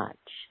so much.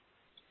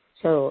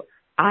 So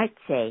I'd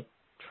say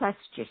trust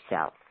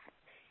yourself.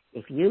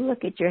 If you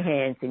look at your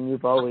hands and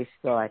you've always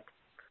thought,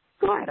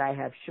 God, I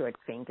have short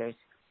fingers,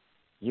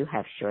 you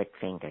have short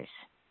fingers.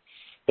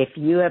 If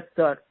you have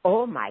thought,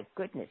 oh my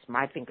goodness,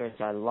 my fingers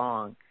are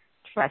long,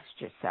 trust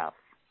yourself.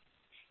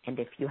 And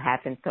if you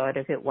haven't thought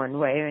of it one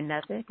way or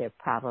another, they're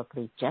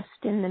probably just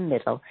in the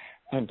middle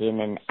and in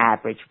an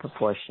average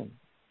proportion.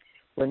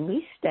 When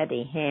we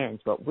study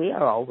hands, what we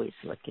are always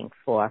looking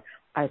for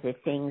are the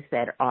things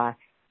that are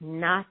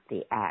not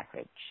the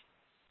average.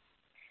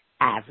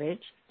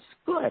 Average is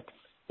good.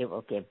 It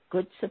will give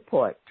good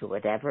support to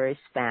whatever is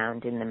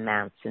found in the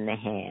mounts in the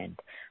hand.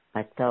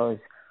 But those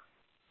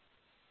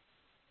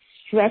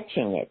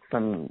stretching it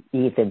from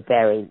either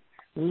very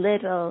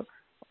little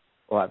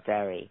or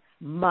very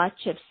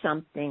much of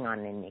something on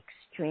an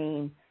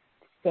extreme,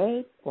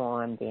 they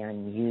form the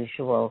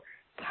unusual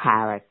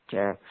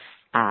character,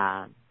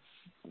 the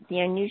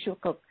unusual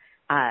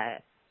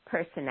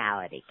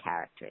personality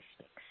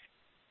characteristics.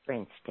 For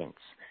instance,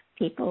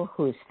 people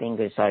whose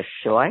fingers are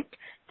short,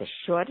 the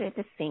shorter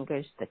the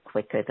fingers, the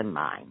quicker the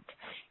mind.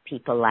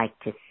 People like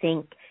to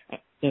think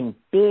in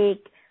big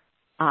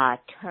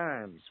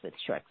terms with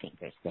short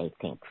fingers. They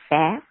think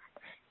fast.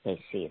 They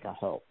see the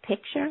whole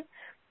picture.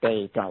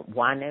 They don't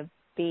want to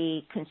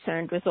be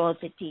concerned with all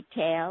the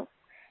details.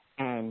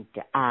 And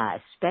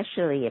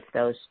especially if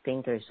those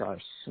fingers are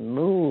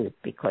smooth,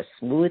 because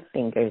smooth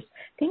fingers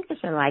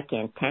are like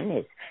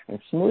antennas, and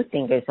smooth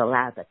fingers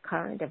allow the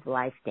current of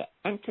life to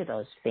enter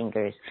those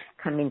fingers,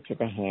 come into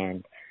the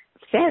hand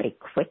very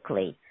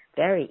quickly,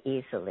 very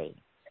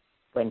easily.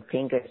 When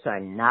fingers are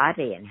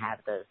knotty and have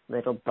those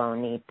little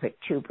bony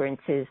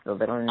protuberances, the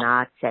little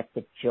knots at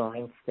the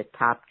joints, the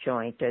top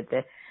joint or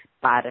the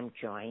bottom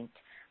joint,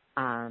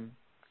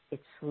 it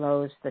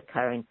slows the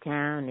current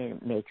down and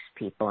it makes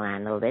people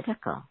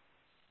analytical.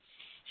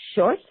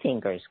 Short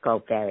fingers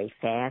go very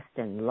fast,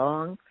 and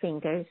long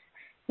fingers,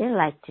 they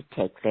like to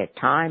take their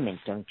time, and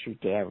don't you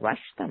dare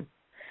rush them.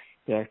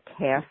 They're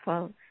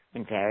careful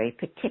and very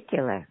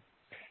particular.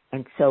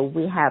 And so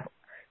we have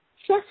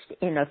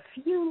just in a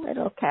few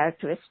little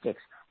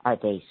characteristics, are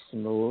they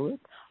smooth?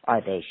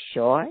 Are they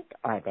short?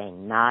 Are they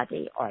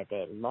knotty? Are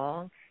they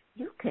long?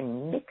 You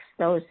can mix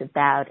those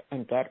about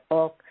and get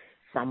all.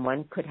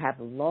 Someone could have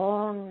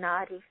long,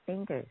 knotty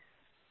fingers.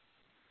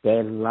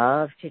 They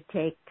love to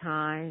take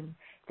time.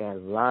 They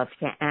love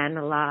to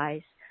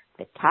analyze.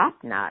 The top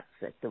knots,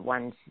 the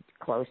ones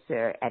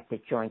closer at the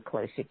joint,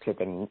 closer to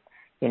the,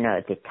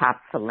 the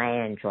top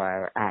phalange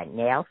or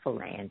nail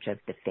phalange of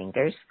the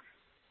fingers,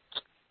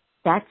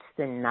 that's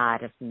the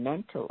knot of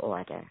mental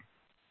order.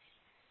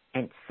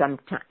 And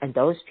and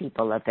those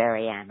people are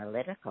very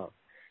analytical.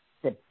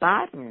 The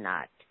bottom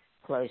knot,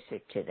 closer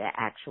to the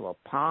actual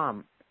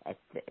palm,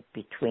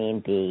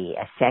 between the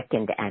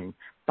second and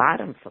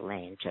bottom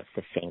phalange of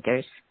the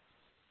fingers,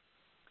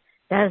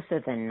 those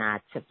are the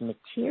knots of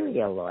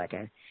material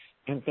order,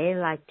 and they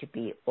like to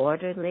be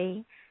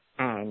orderly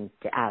and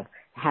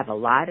have a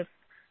lot of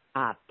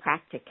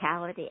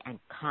practicality and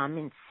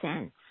common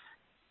sense.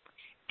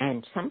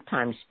 And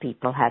sometimes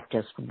people have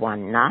just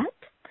one knot.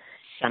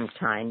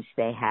 Sometimes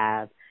they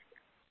have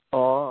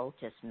all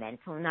just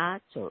mental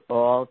knots or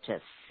all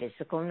just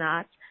physical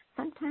knots.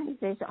 Sometimes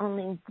there's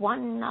only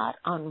one knot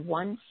on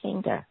one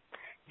finger,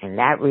 and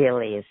that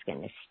really is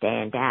going to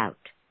stand out.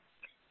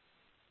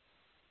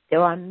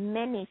 There are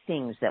many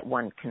things that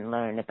one can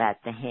learn about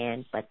the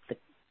hand, but the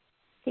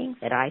thing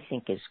that I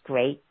think is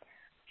great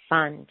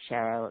fun,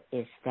 Cheryl,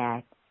 is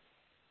that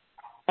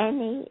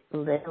any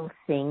little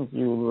thing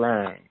you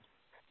learn,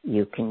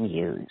 you can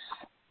use.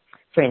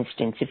 For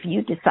instance, if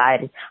you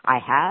decided, I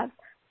have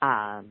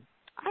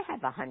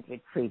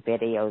 100 free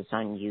videos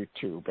on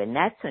YouTube, and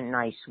that's a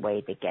nice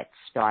way to get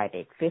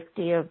started.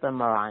 50 of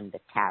them are on the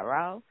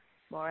tarot,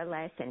 more or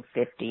less, and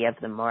 50 of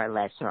them more or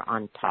less are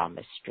on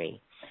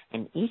palmistry.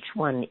 And each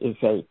one is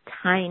a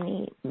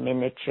tiny,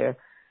 miniature,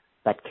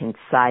 but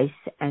concise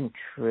and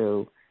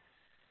true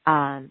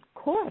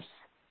course.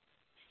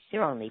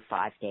 They're only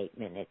 5 to 8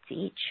 minutes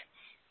each.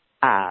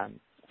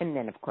 And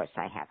then, of course,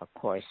 I have a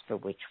course for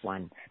which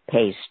one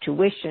pays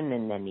tuition,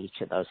 and then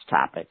each of those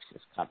topics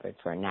is covered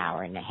for an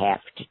hour and a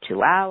half to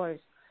 2 hours.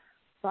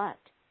 But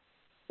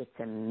it's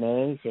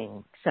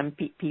amazing. Some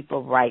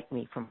people write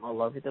me from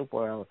all over the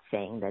world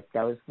saying that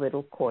those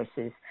little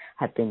courses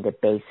have been the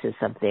basis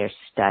of their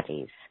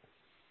studies.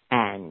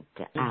 And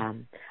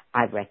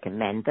I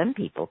recommend them.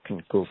 People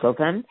can Google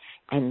them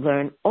and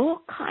learn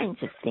all kinds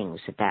of things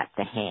about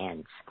the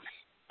hands.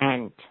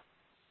 And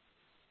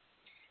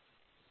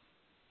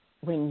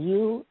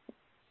when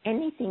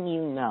anything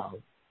you know,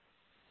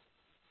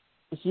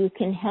 you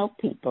can help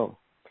people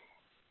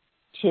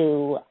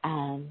to,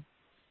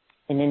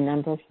 in a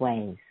number of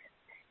ways.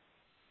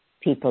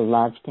 People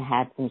love to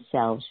have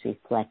themselves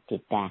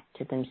reflected back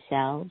to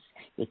themselves.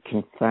 It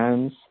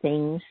confirms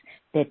things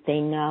that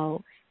they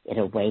know. It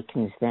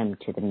awakens them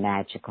to the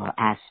magical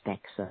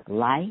aspects of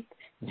life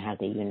and how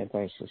the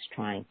universe is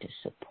trying to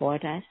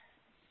support us.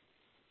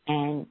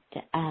 And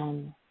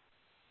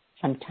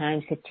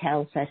sometimes it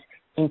tells us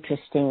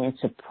interesting and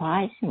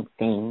surprising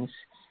things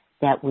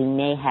that we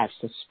may have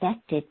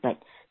suspected but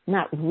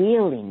not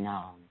really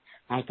known,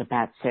 like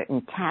about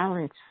certain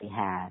talents we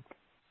have,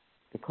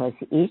 because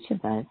each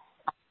of us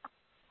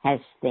has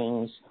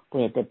things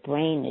where the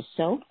brain is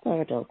so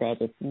fertile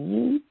that if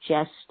you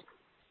just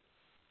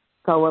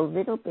go a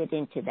little bit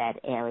into that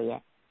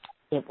area,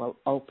 it will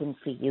open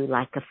for you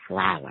like a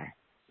flower.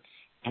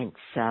 And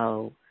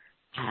so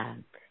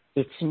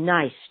it's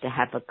nice to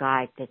have a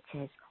guide that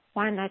says,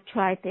 why not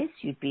try this?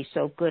 You'd be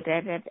so good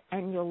at it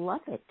and you'll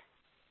love it.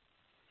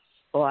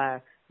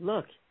 Or,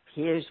 look,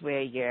 here's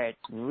where you're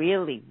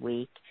really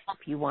weak.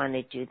 If you want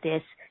to do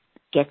this,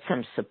 get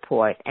some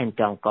support and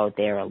don't go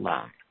there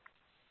alone.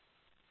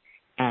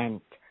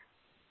 And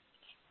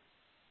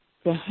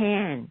the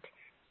hand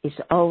is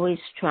always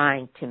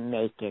trying to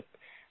make it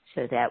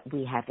so that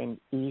we have an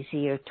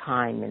easier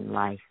time in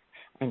life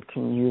and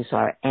can use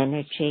our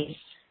energy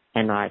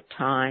and our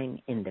time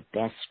in the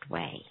best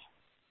way.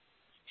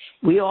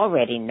 We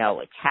already know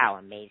it's how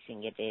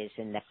amazing it is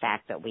in the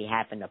fact that we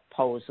have an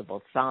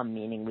opposable thumb,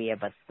 meaning we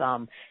have a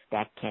thumb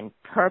that can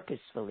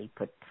purposefully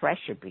put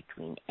pressure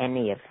between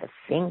any of the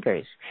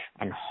fingers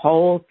and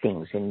hold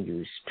things and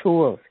use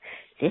tools.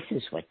 This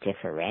is what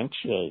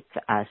differentiates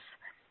us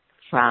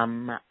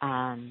from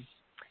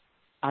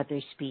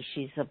other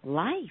species of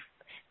life.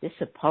 This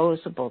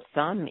opposable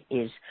thumb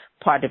is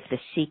part of the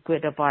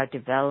secret of our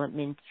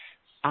development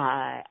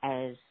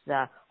as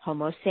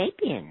Homo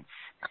sapiens.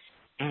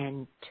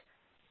 And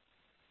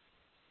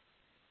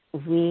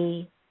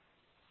we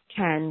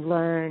can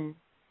learn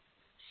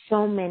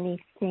so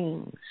many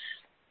things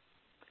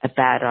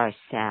about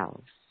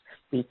ourselves.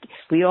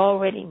 We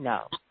already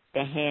know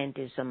the hand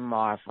is a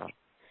marvel,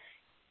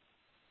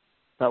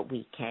 but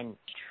we can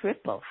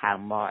triple how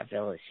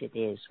marvelous it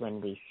is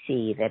when we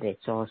see that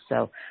it's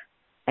also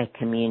a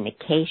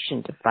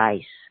communication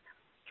device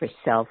for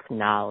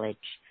self-knowledge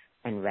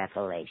and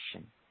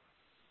revelation.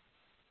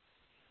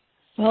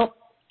 Well,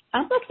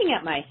 I'm looking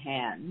at my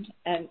hand,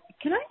 and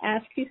can I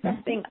ask you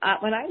something?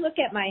 When I look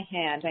at my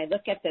hand, I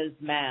look at those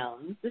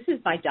mounds. This is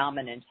my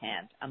dominant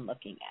hand I'm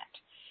looking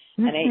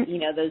at.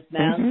 And, those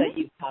mounds that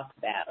you talked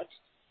about.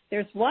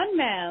 there's one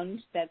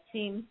mound that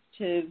seems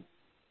to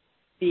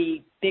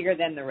be bigger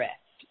than the rest.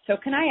 So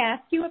can I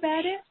ask you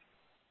about it?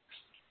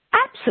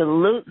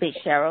 Absolutely,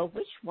 Cheryl.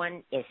 Which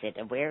one is it,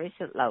 and where is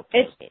it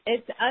located?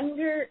 It's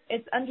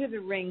under the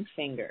ring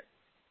finger.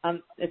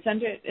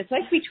 It's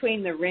like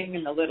between the ring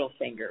and the little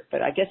finger,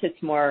 but I guess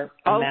it's more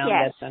a mound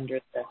that's under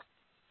the.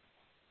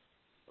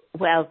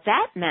 Well,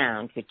 that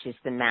mound, which is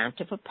the Mount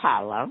of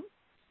Apollo,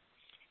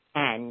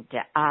 and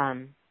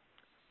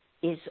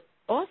is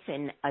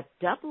often a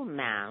double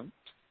mount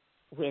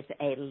with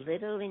a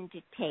little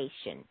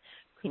indentation.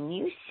 Can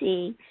you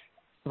see,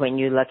 when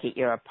you look at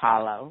your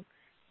Apollo,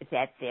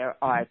 that there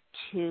are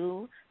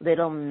two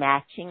little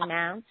matching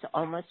mounts,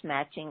 almost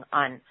matching,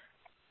 on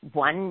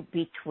one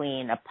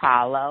between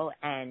Apollo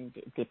and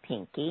the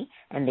Pinky,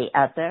 and the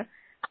other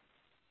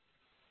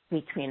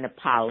between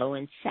Apollo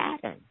and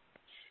Saturn?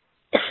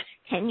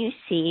 Can you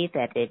see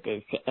that it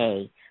is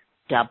a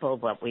double,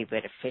 what we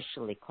would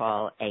officially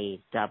call a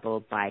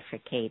double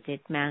bifurcated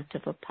Mount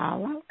of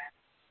Apollo?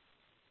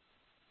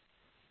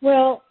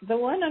 Well, the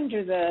one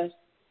under the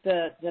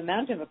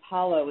Mount of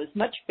Apollo is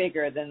much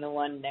bigger than the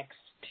one next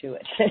to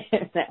it.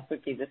 That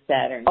would be the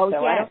Saturn. Oh,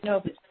 so yes. I don't know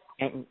if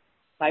it's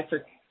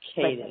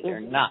bifurcated or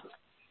not.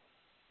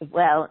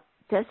 Well,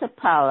 does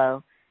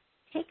Apollo,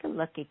 take a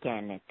look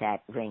again at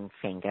that ring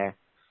finger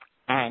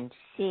and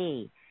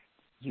see.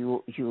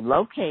 You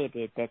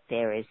located that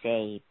there is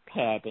a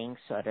padding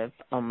sort of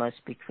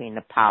almost between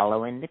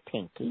Apollo and the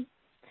Pinky.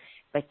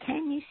 But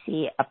can you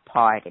see a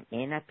part? It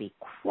may not be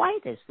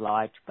quite as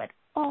large, but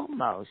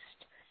almost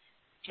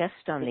just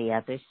on the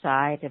other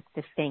side of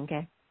the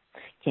finger.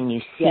 Can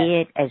you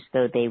see it as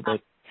though they were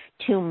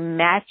two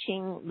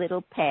matching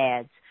little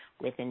pads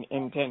with an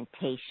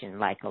indentation,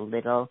 like a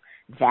little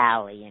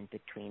valley in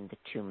between the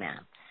two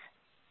mounts?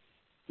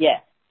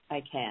 Yes,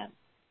 I can.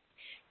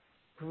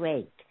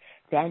 Great.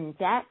 Then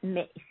that,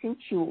 since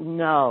you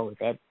know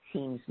that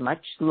seems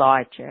much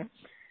larger,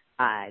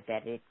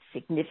 that it's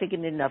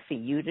significant enough for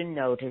you to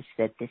notice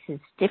that this is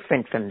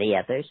different from the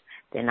others,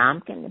 then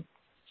I'm going to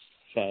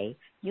say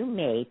you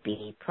may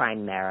be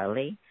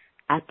primarily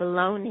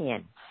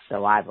Apollonian.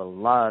 So I will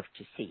love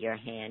to see your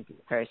hand in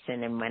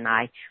person. And when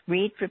I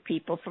read for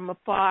people from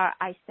afar,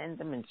 I send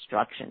them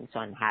instructions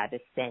on how to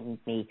send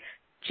me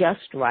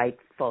just right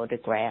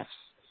photographs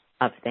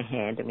of the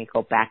hand, and we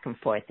go back and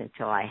forth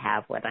until I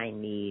have what I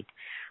need.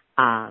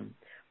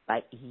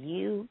 But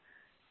you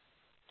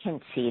can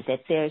see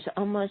that there's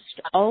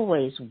almost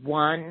always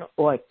one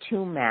or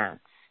two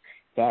mounts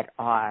that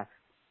are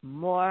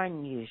more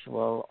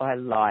unusual or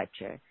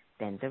larger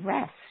than the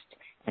rest.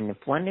 And if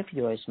one of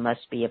yours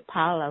must be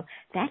Apollo,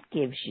 that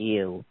gives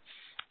you,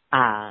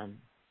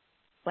 Apollo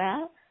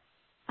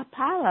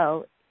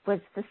was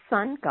the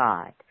sun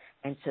god.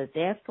 And so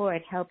therefore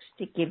it helps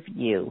to give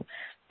you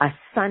a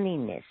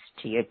sunniness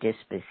to your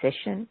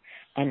disposition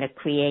and a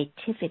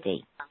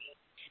creativity,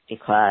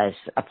 because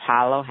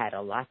Apollo had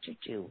a lot to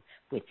do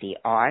with the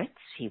arts.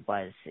 He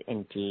was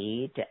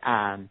indeed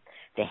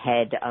the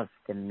head of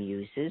the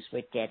muses,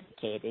 were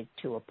dedicated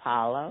to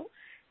Apollo,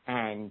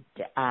 and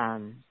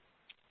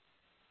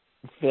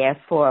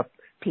therefore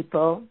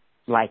people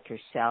like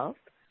yourself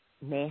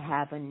may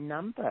have a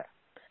number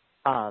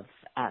of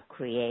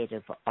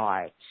creative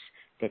arts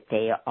that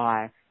they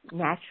are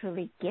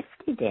naturally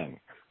gifted in.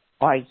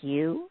 Are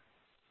you,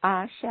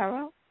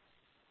 Cheryl?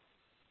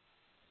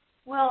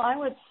 Well, I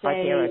would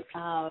say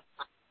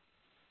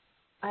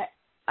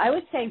I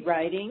would say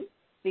writing,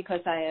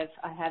 because I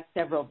have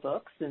several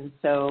books, and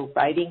so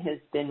writing has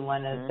been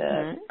one of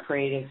the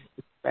creative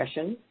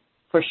expressions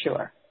for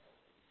sure.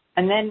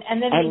 And then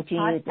these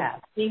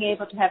podcasts, being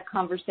able to have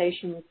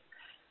conversations,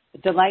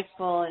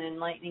 delightful and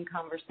enlightening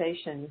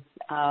conversations,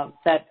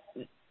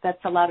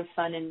 that's a lot of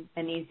fun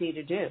and easy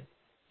to do.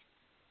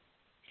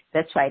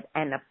 That's right.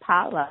 And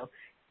Apollo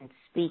can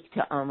speak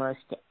to almost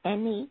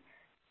any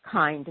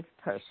kind of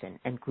person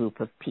and group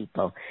of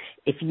people.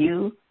 If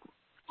you,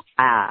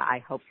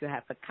 I hope you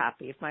have a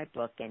copy of my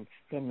book, and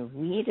then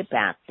read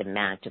about the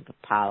Mount of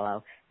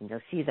Apollo, and you'll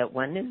see that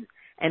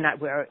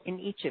we're in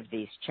each of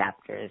these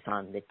chapters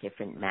on the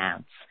different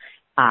mounts.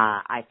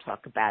 I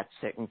talk about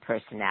certain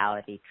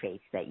personality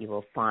traits that you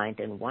will find,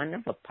 and one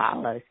of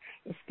Apollo's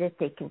is that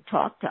they can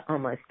talk to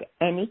almost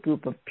any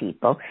group of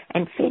people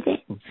and fit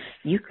in.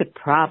 You could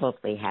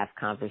probably have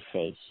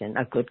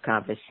a good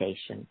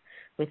conversation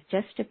with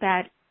just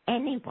about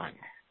anyone.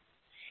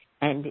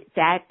 And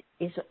that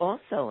is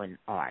also an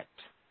art.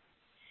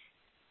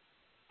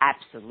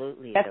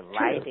 Absolutely. That's the true.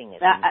 writing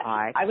is an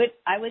art. I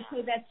would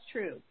say that's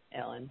true,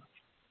 Ellen.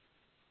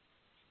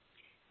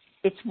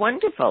 It's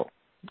wonderful.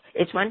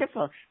 It's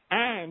wonderful.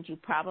 And you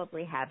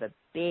probably have a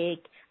big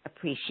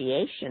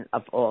appreciation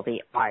of all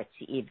the arts.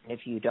 Even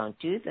if you don't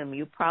do them,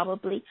 you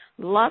probably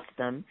love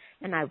them.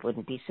 And I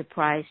wouldn't be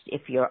surprised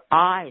if your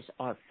eyes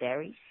are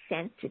very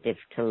sensitive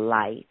to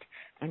light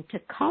and to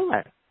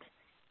color.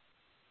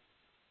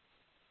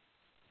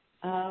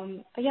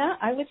 Yeah,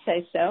 I would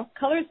say so.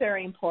 Color is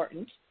very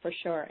important, for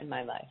sure, in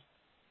my life.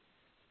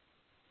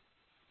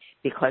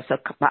 Because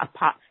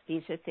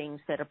these are things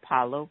that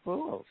Apollo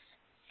rules.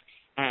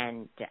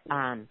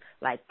 and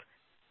like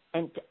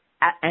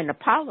and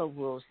Apollo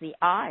rules the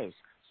eyes.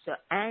 So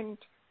and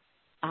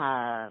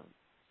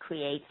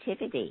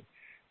creativity.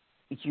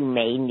 You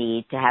may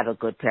need to have a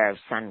good pair of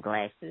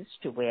sunglasses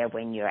to wear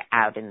when you're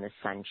out in the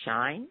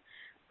sunshine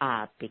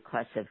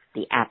because of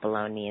the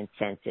Apollonian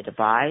sensitive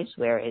eyes,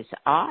 whereas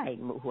I,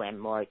 who am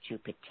more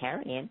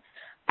Jupiterian,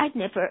 I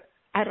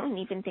don't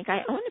even think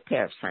I own a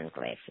pair of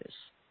sunglasses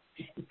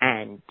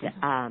and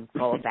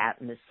go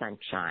about in the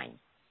sunshine.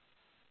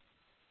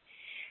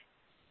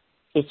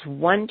 It's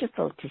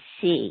wonderful to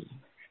see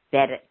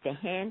that the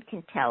hand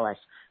can tell us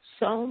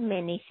so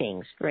many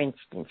things. For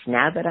instance,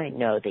 now that I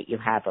know that you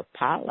have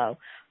Apollo,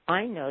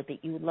 I know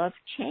that you love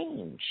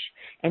change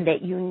and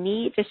that you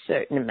need a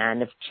certain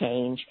amount of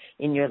change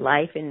in your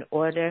life in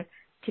order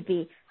to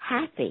be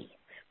happy,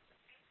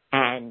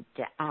 and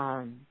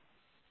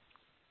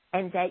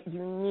that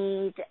you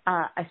need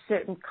a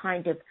certain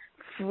kind of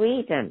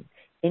freedom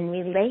in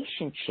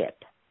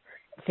relationship,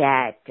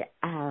 that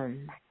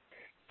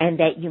and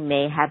that you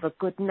may have a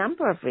good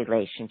number of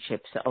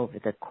relationships over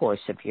the course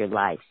of your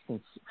life,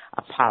 since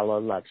Apollo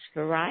loves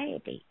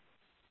variety.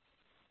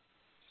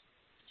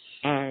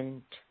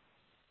 And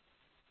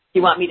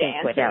you want me to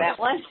answer that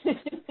one?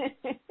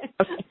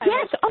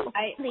 Yes. Oh,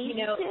 please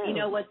do. You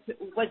know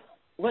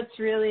what's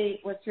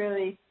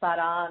really spot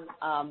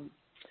on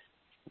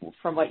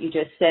from what you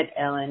just said,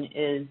 Ellen,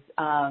 is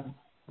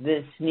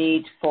this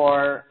need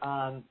for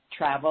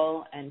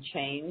travel and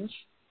change.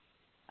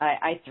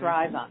 I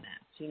thrive on that.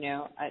 You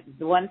know,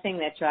 the one thing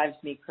that drives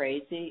me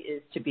crazy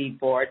is to be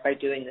bored by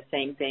doing the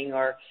same thing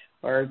or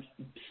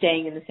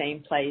staying in the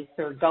same place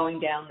or going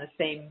down the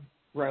same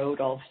road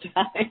all the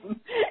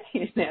time.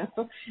 You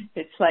know,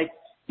 it's like,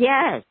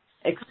 yes,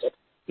 it's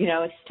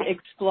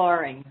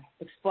exploring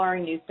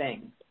new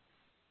things.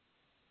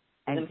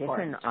 And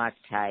different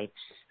archetypes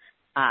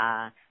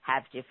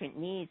have different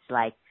needs,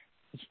 like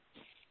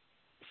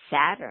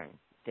Saturn,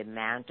 the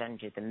mount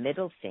under the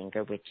middle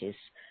finger, which is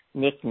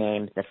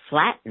nicknamed the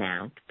flat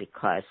mount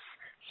because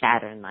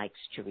Saturn likes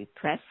to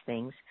repress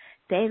things.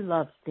 They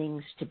love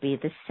things to be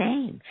the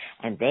same,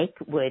 and they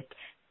would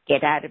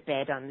get out of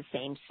bed on the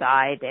same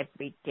side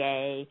every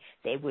day.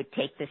 They would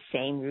take the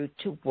same route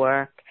to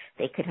work.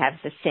 They could have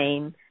the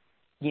same,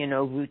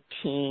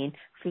 routine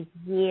for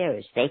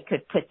years. They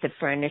could put the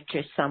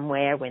furniture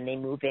somewhere when they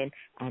move in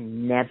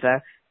and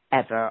never,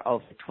 ever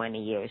over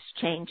 20 years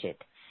change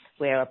it.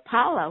 Where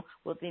Apollo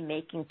will be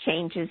making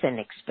changes and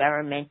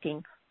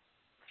experimenting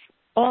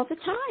all the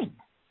time.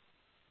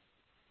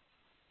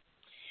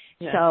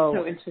 Yeah,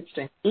 so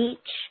interesting.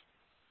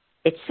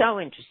 It's so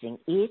interesting.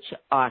 Each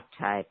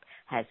archetype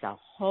has a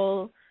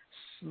whole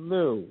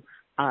slew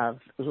of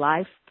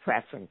life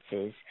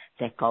preferences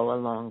that go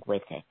along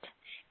with it.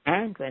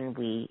 And when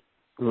we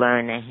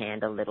learn a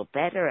hand a little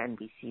better and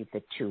we see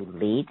the two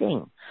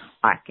leading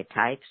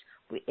archetypes,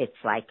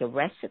 it's like a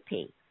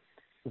recipe.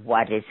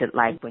 What is it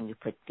like when you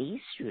put these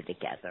two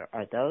together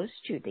or those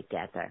two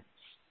together?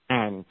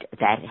 And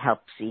that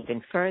helps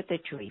even further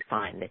to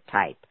refine the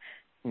type,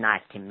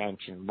 not to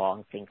mention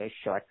long fingers,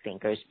 short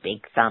fingers,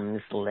 big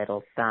thumbs,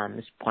 little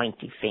thumbs,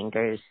 pointy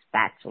fingers,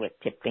 spatula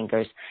tip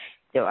fingers.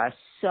 There are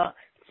so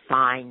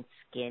fine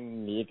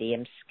skin,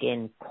 medium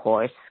skin,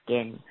 coarse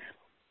skin.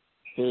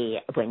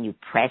 When you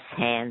press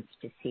hands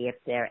to see if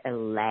they're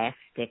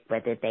elastic,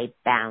 whether they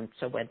bounce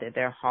or whether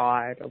they're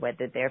hard or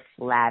whether they're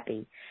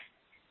flabby.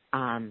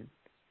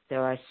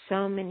 There are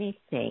so many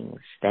things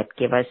that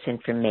give us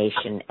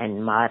information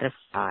and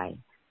modify.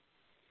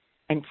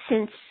 And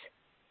since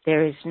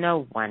there is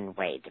no one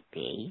way to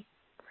be,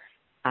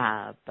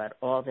 but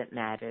all that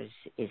matters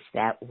is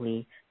that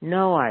we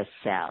know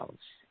ourselves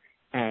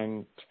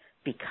and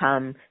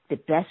become the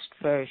best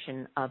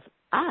version of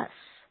us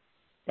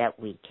that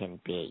we can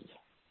be.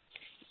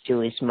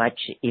 Do as much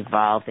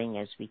evolving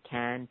as we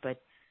can,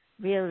 but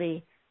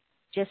really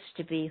just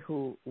to be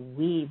who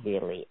we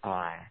really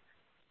are.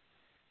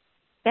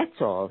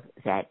 That's all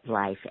that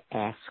life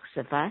asks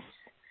of us.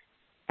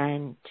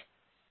 And,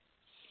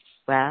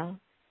 well,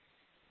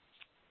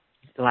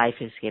 life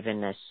has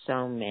given us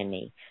so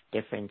many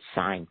different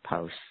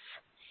signposts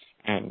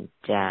and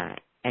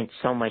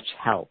so much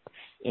help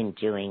in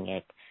doing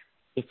it.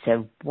 It's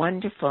a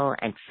wonderful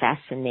and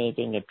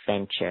fascinating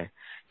adventure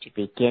to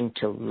begin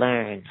to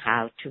learn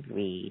how to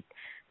read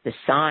the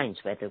signs,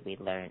 whether we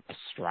learn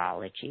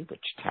astrology, which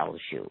tells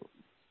you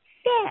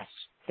vast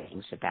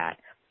things about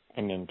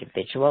an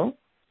individual,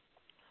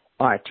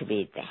 or to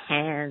read the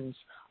hands,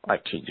 or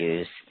to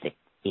use the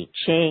I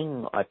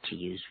Ching, or to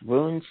use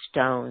rune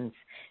stones.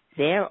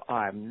 There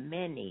are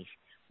many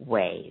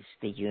ways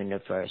the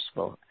universe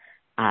will,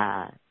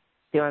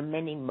 there are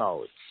many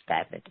modes,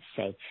 better to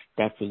say,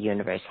 that the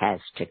universe has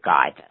to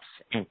guide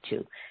us and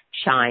to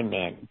chime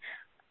in.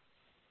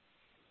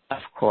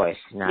 Of course,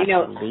 not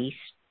the least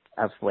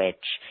of which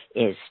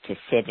is to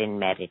sit in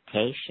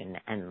meditation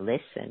and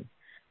listen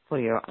for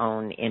your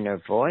own inner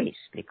voice,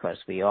 because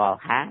we all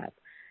have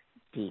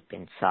deep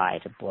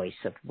inside a voice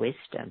of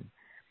wisdom,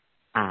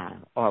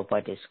 or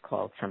what is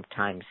called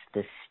sometimes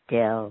the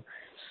still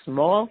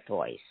small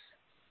voice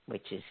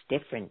which is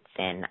different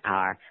than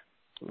our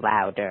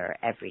louder,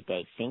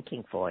 everyday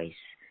thinking voice.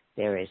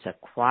 There is a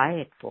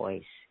quiet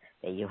voice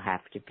that you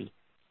have to be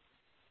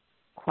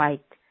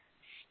quite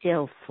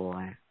still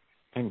for,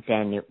 and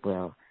then it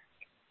will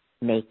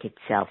make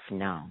itself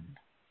known.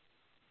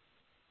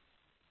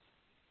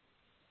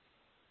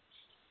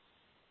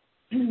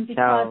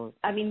 Because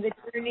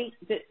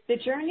the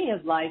journey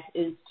of life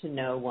is to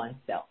know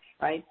oneself,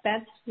 right?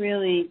 That's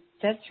really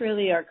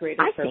our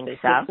greater purpose. Think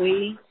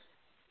so.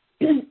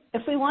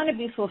 If we want to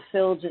be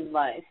fulfilled in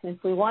life,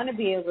 if we want to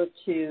be able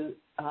to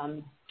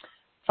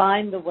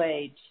find the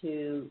way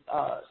to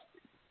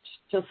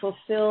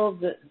fulfill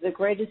the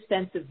greatest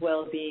sense of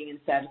well-being and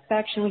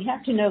satisfaction, we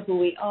have to know who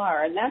we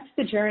are, and that's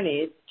the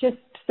journey. It's just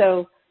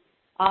so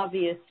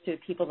obvious to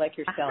people like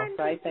yourself, 100%.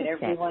 right? That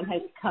everyone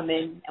has come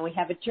in, and we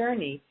have a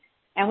journey,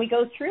 and we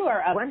go through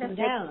our ups and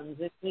downs.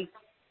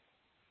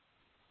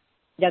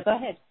 Yeah, go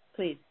ahead,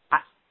 please.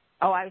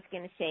 I was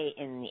going to say,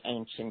 in the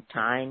ancient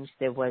times,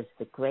 there was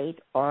the great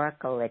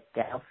oracle at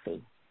Delphi,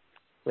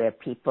 where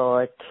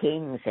people,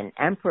 kings and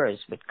emperors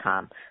would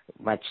come,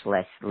 much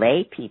less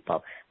lay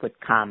people, would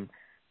come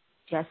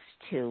just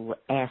to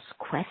ask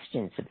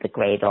questions of the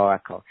great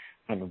oracle.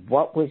 And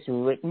what was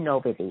written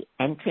over the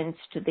entrance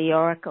to the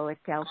oracle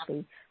at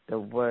Delphi? The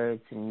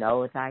words,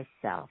 "Know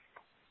thyself."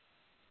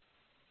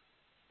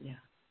 Yeah.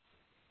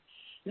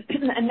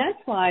 And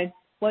that's why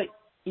what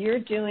you're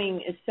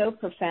doing is so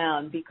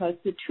profound, because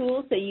the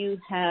tools that you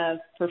have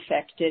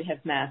perfected,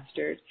 have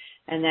mastered,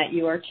 and that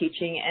you are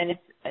teaching. And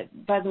it's,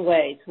 by the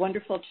way, it's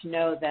wonderful to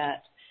know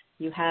that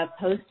you have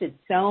posted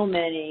so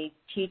many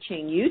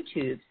teaching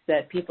YouTubes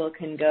that people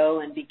can go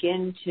and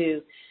begin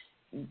to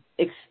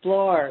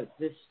explore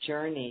this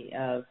journey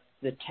of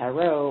the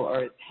tarot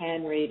or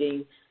hand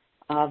reading.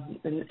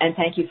 And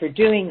thank you for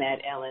doing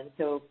that, Ellen.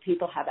 So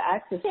people have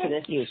access to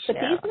this. Thank you,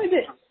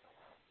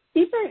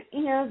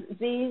 but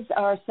these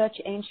are such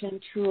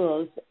ancient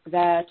tools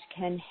that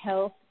can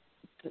help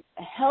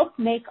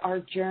make our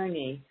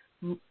journey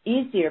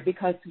easier,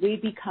 because we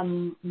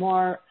become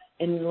more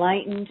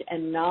enlightened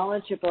and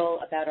knowledgeable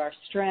about our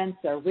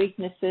strengths, our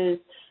weaknesses,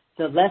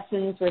 the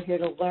lessons we're here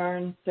to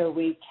learn, so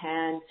we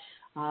can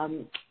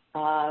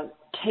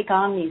take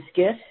on these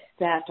gifts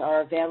that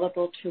are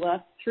available to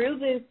us through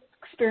the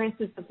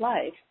experiences of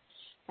life.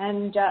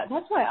 And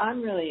that's why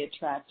I'm really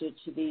attracted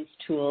to these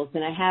tools,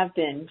 and I have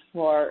been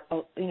for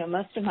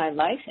most of my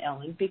life,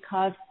 Ellen,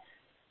 because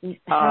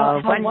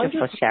how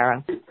wonderful,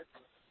 Cheryl.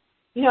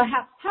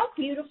 How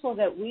beautiful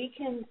that we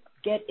can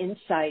get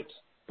insight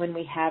when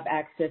we have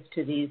access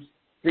to these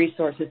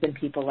resources and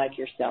people like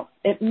yourself.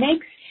 It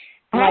makes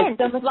life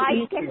so much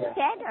easier. Gets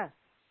better.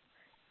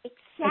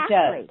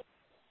 Exactly. It does.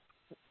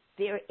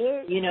 There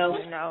is,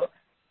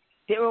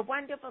 there are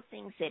wonderful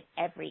things at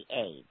every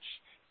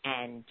age.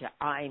 And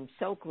I'm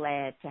so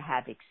glad to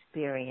have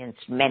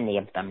experienced many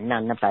of them.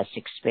 None of us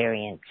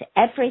experience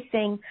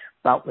everything,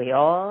 but we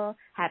all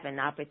have an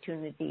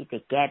opportunity to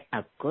get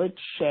a good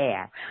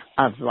share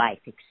of life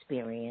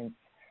experience.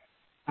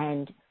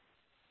 And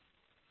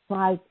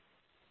by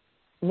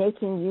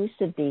making use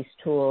of these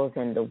tools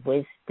and the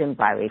wisdom,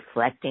 by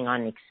reflecting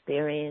on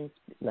experience,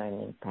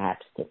 learning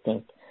perhaps to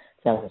think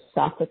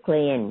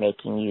philosophically, and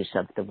making use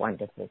of the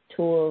wonderful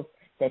tools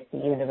that the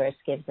universe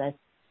gives us,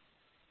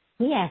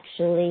 we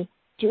actually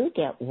do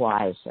get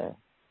wiser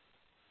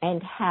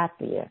and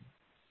happier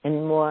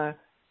and more,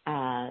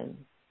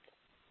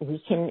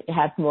 we can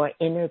have more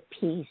inner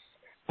peace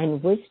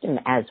and wisdom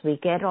as we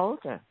get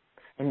older.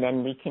 And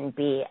then we can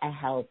be a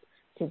help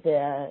to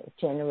the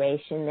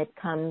generation that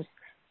comes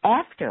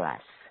after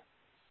us.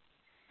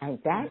 And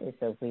that is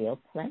a real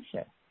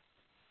pleasure.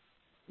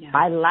 Yeah.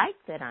 I like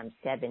that I'm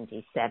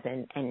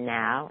 77 and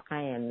now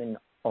I am an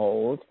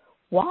old,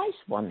 wise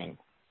woman.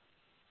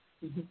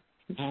 Mm-hmm.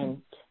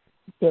 And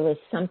there is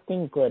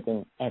something good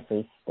in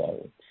every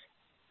stage.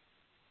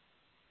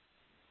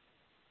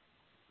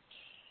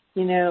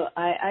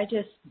 I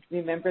just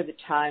remember the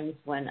times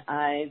when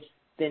I've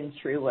been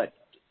through what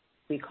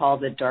we call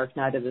the dark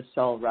night of the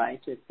soul, right?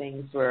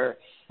 Things were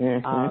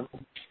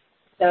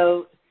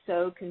so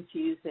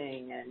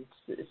confusing and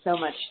so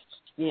much,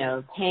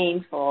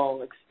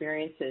 painful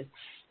experiences.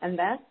 And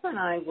that's when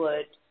I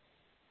would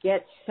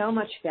get so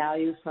much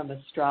value from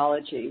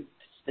astrology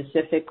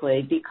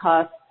specifically,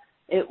 because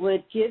it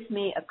would give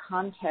me a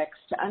context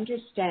to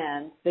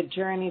understand the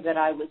journey that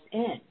I was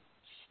in,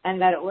 and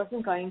that it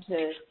wasn't going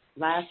to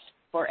last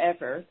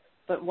forever.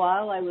 But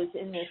while I was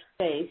in this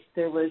space,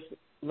 there was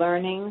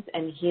learnings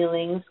and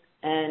healings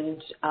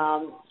and,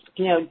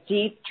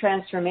 deep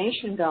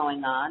transformation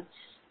going on.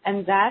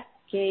 And that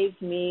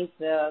gave me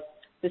the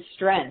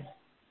strength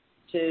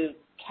to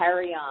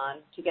carry on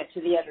to get to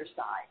the other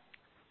side.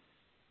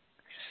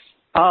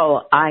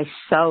 Oh, I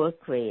so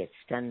agree. It's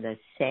done the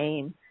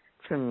same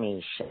for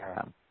me,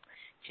 Cheryl.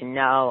 To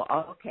know,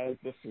 okay,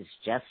 this is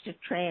just a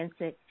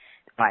transit,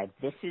 or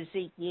this is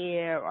a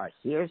year, or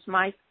here's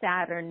my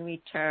Saturn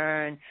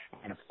return.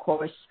 And, of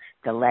course,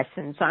 the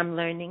lessons I'm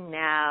learning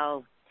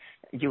now,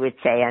 you would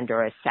say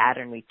under a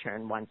Saturn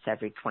return once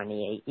every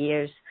 28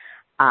 years.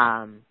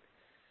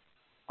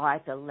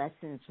 are the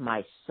lessons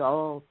my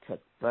soul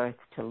took birth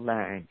to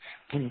learn.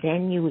 And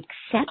then you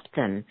accept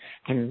them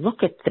and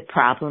look at the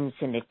problems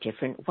in a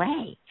different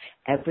way.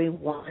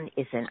 Everyone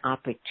is an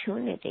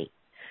opportunity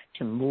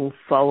to move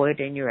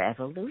forward in your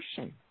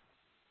evolution.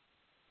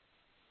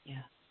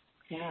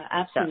 Yeah,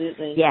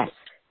 absolutely. So, yes.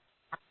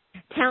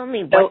 Tell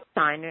me what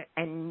sign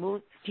and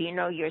moon, do you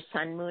know your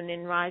sun, moon,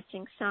 and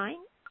rising sign?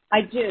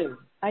 I do.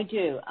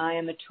 I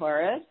am a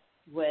Taurus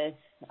with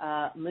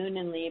moon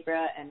in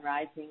Libra and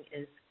rising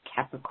is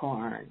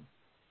Capricorn.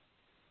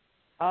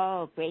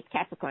 Oh, great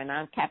Capricorn.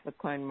 I'm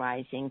Capricorn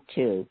rising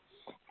too.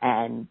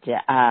 And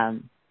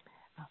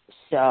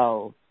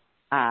so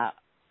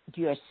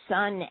your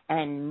sun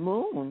and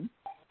moon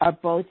are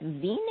both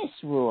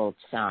Venus-ruled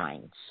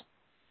signs.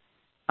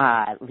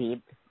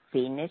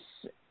 Venus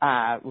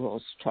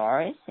rules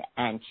Taurus,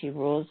 and she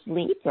rules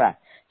Libra.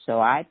 So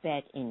I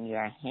bet in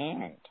your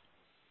hand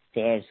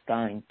there's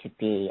going to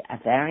be a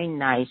very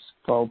nice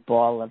full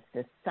ball of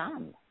the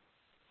sun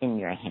in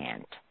your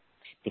hand,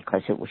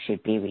 because it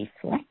should be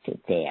reflected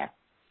there.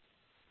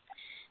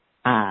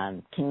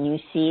 Can you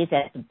see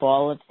that the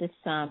ball of the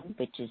sun,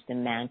 which is the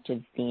mount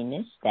of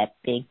Venus, that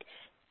big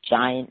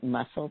giant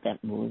muscle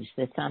that moves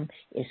the thumb,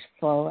 is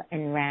full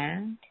and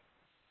round?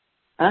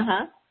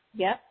 Uh-huh.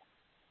 Yep.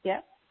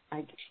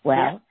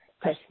 Well,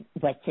 because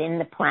what's in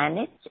the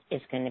planets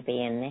is going to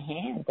be in the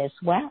hand as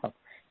well,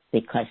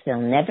 because they'll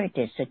never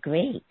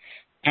disagree.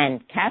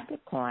 And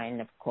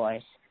Capricorn, of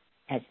course,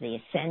 as the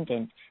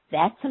ascendant,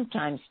 that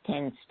sometimes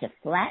tends to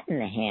flatten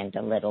the hand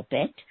a little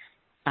bit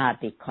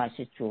because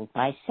it's ruled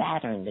by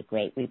Saturn, the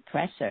great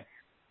repressor.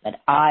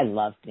 But I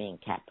love being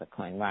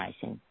Capricorn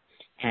rising,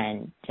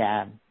 and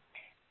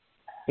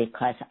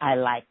because I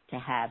like to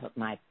have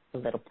my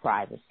little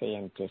privacy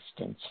and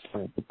distance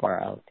from the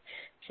world.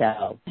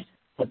 So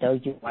although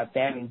you are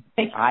very,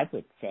 I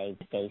would say,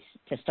 based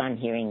just on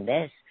hearing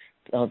this,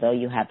 although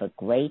you have a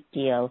great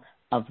deal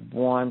of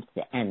warmth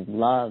and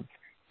love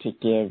to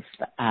give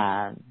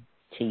to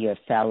your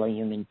fellow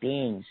human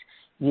beings,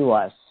 you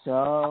are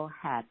so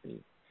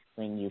happy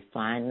when you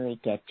finally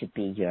get to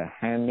be your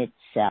hermit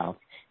self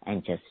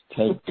and just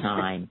take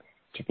time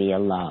to be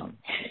alone.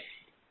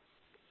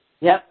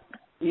 Yep.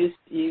 You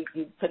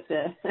put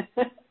the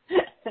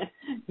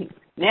hit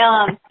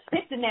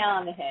the nail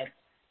on the head.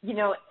 You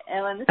know,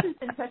 Ellen, this has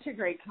been such a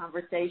great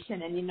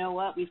conversation, and you know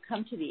what? We've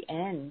come to the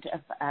end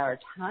of our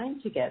time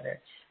together.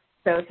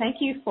 So thank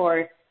you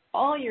for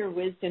all your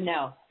wisdom.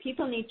 Now,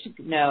 people need to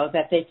know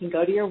that they can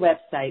go to your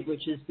website,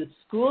 which is the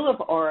School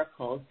of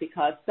Oracles,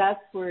 because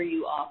that's where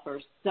you offer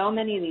so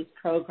many of these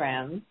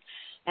programs,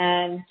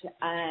 and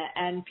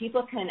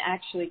people can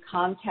actually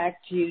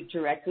contact you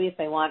directly if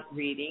they want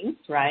readings,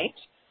 right?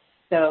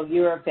 So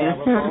you're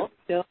available.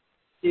 Still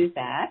do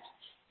that.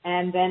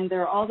 And then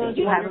there are all those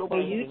wonderful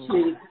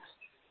YouTube.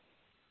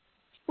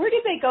 Where do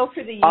they go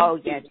for the YouTube, Oh,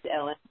 yes.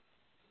 Ellen?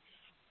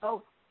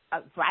 Oh,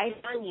 right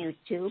on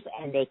YouTube,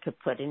 and they could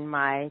type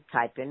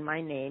in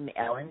my name,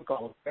 Ellen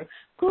Goldberg.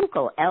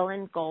 Google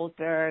Ellen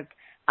Goldberg,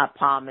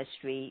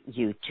 Palmistry,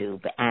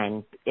 YouTube,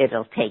 and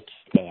it'll take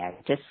you there.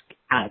 Just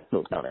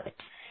Google it.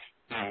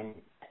 And,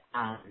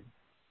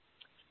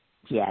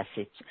 yes,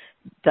 it's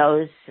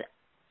those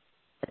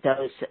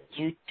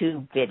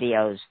YouTube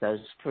videos,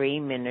 those 3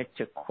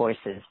 miniature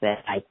courses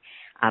that I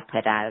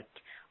put out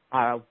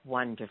are a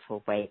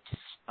wonderful way to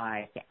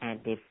start. And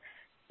if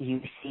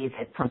you see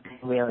that something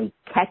really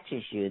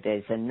catches you,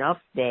 there's enough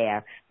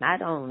there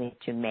not only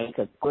to make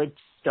a good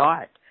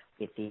start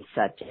with these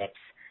subjects,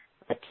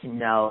 but to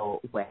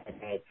know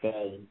whether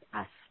they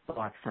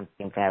spark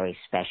something very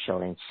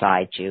special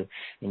inside you,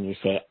 and you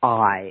say,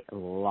 I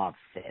love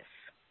this.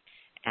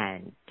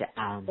 And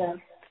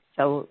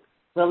so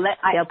there'll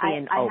be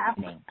an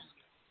opening.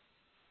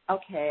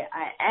 Okay,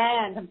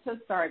 and I'm so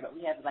sorry, but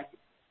we have like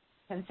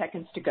 10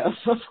 seconds to go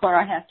before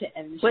I have to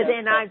end the show. Well,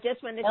 then I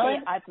just want to say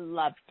I've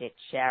loved it,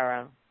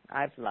 Cheryl.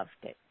 I've loved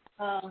it.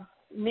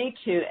 Me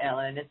too,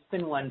 Ellen. It's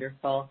been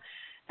wonderful.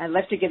 I'd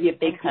love to give you a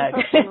big hug.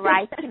 People can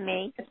write to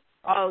me.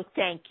 Oh,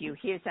 thank you.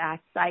 Here's a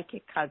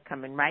psychic hug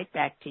coming right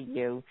back to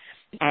you.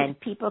 And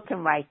people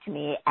can write to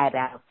me at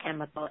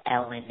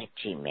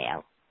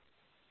alchemicalellen@gmail.com.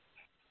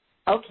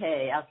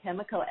 Okay,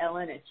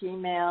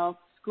 alchemicalellen@gmail.com.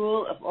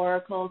 School of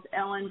Oracles.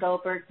 Ellen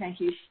Goldberg, thank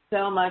you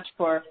so much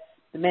for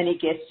the many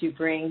gifts you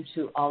bring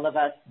to all of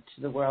us,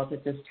 to the world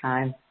at this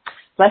time.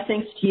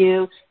 Blessings to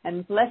you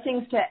and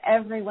blessings to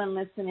everyone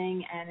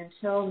listening. And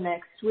until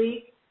next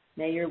week,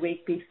 may your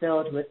week be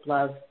filled with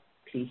love,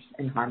 peace,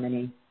 and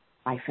harmony.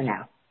 Bye for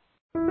now.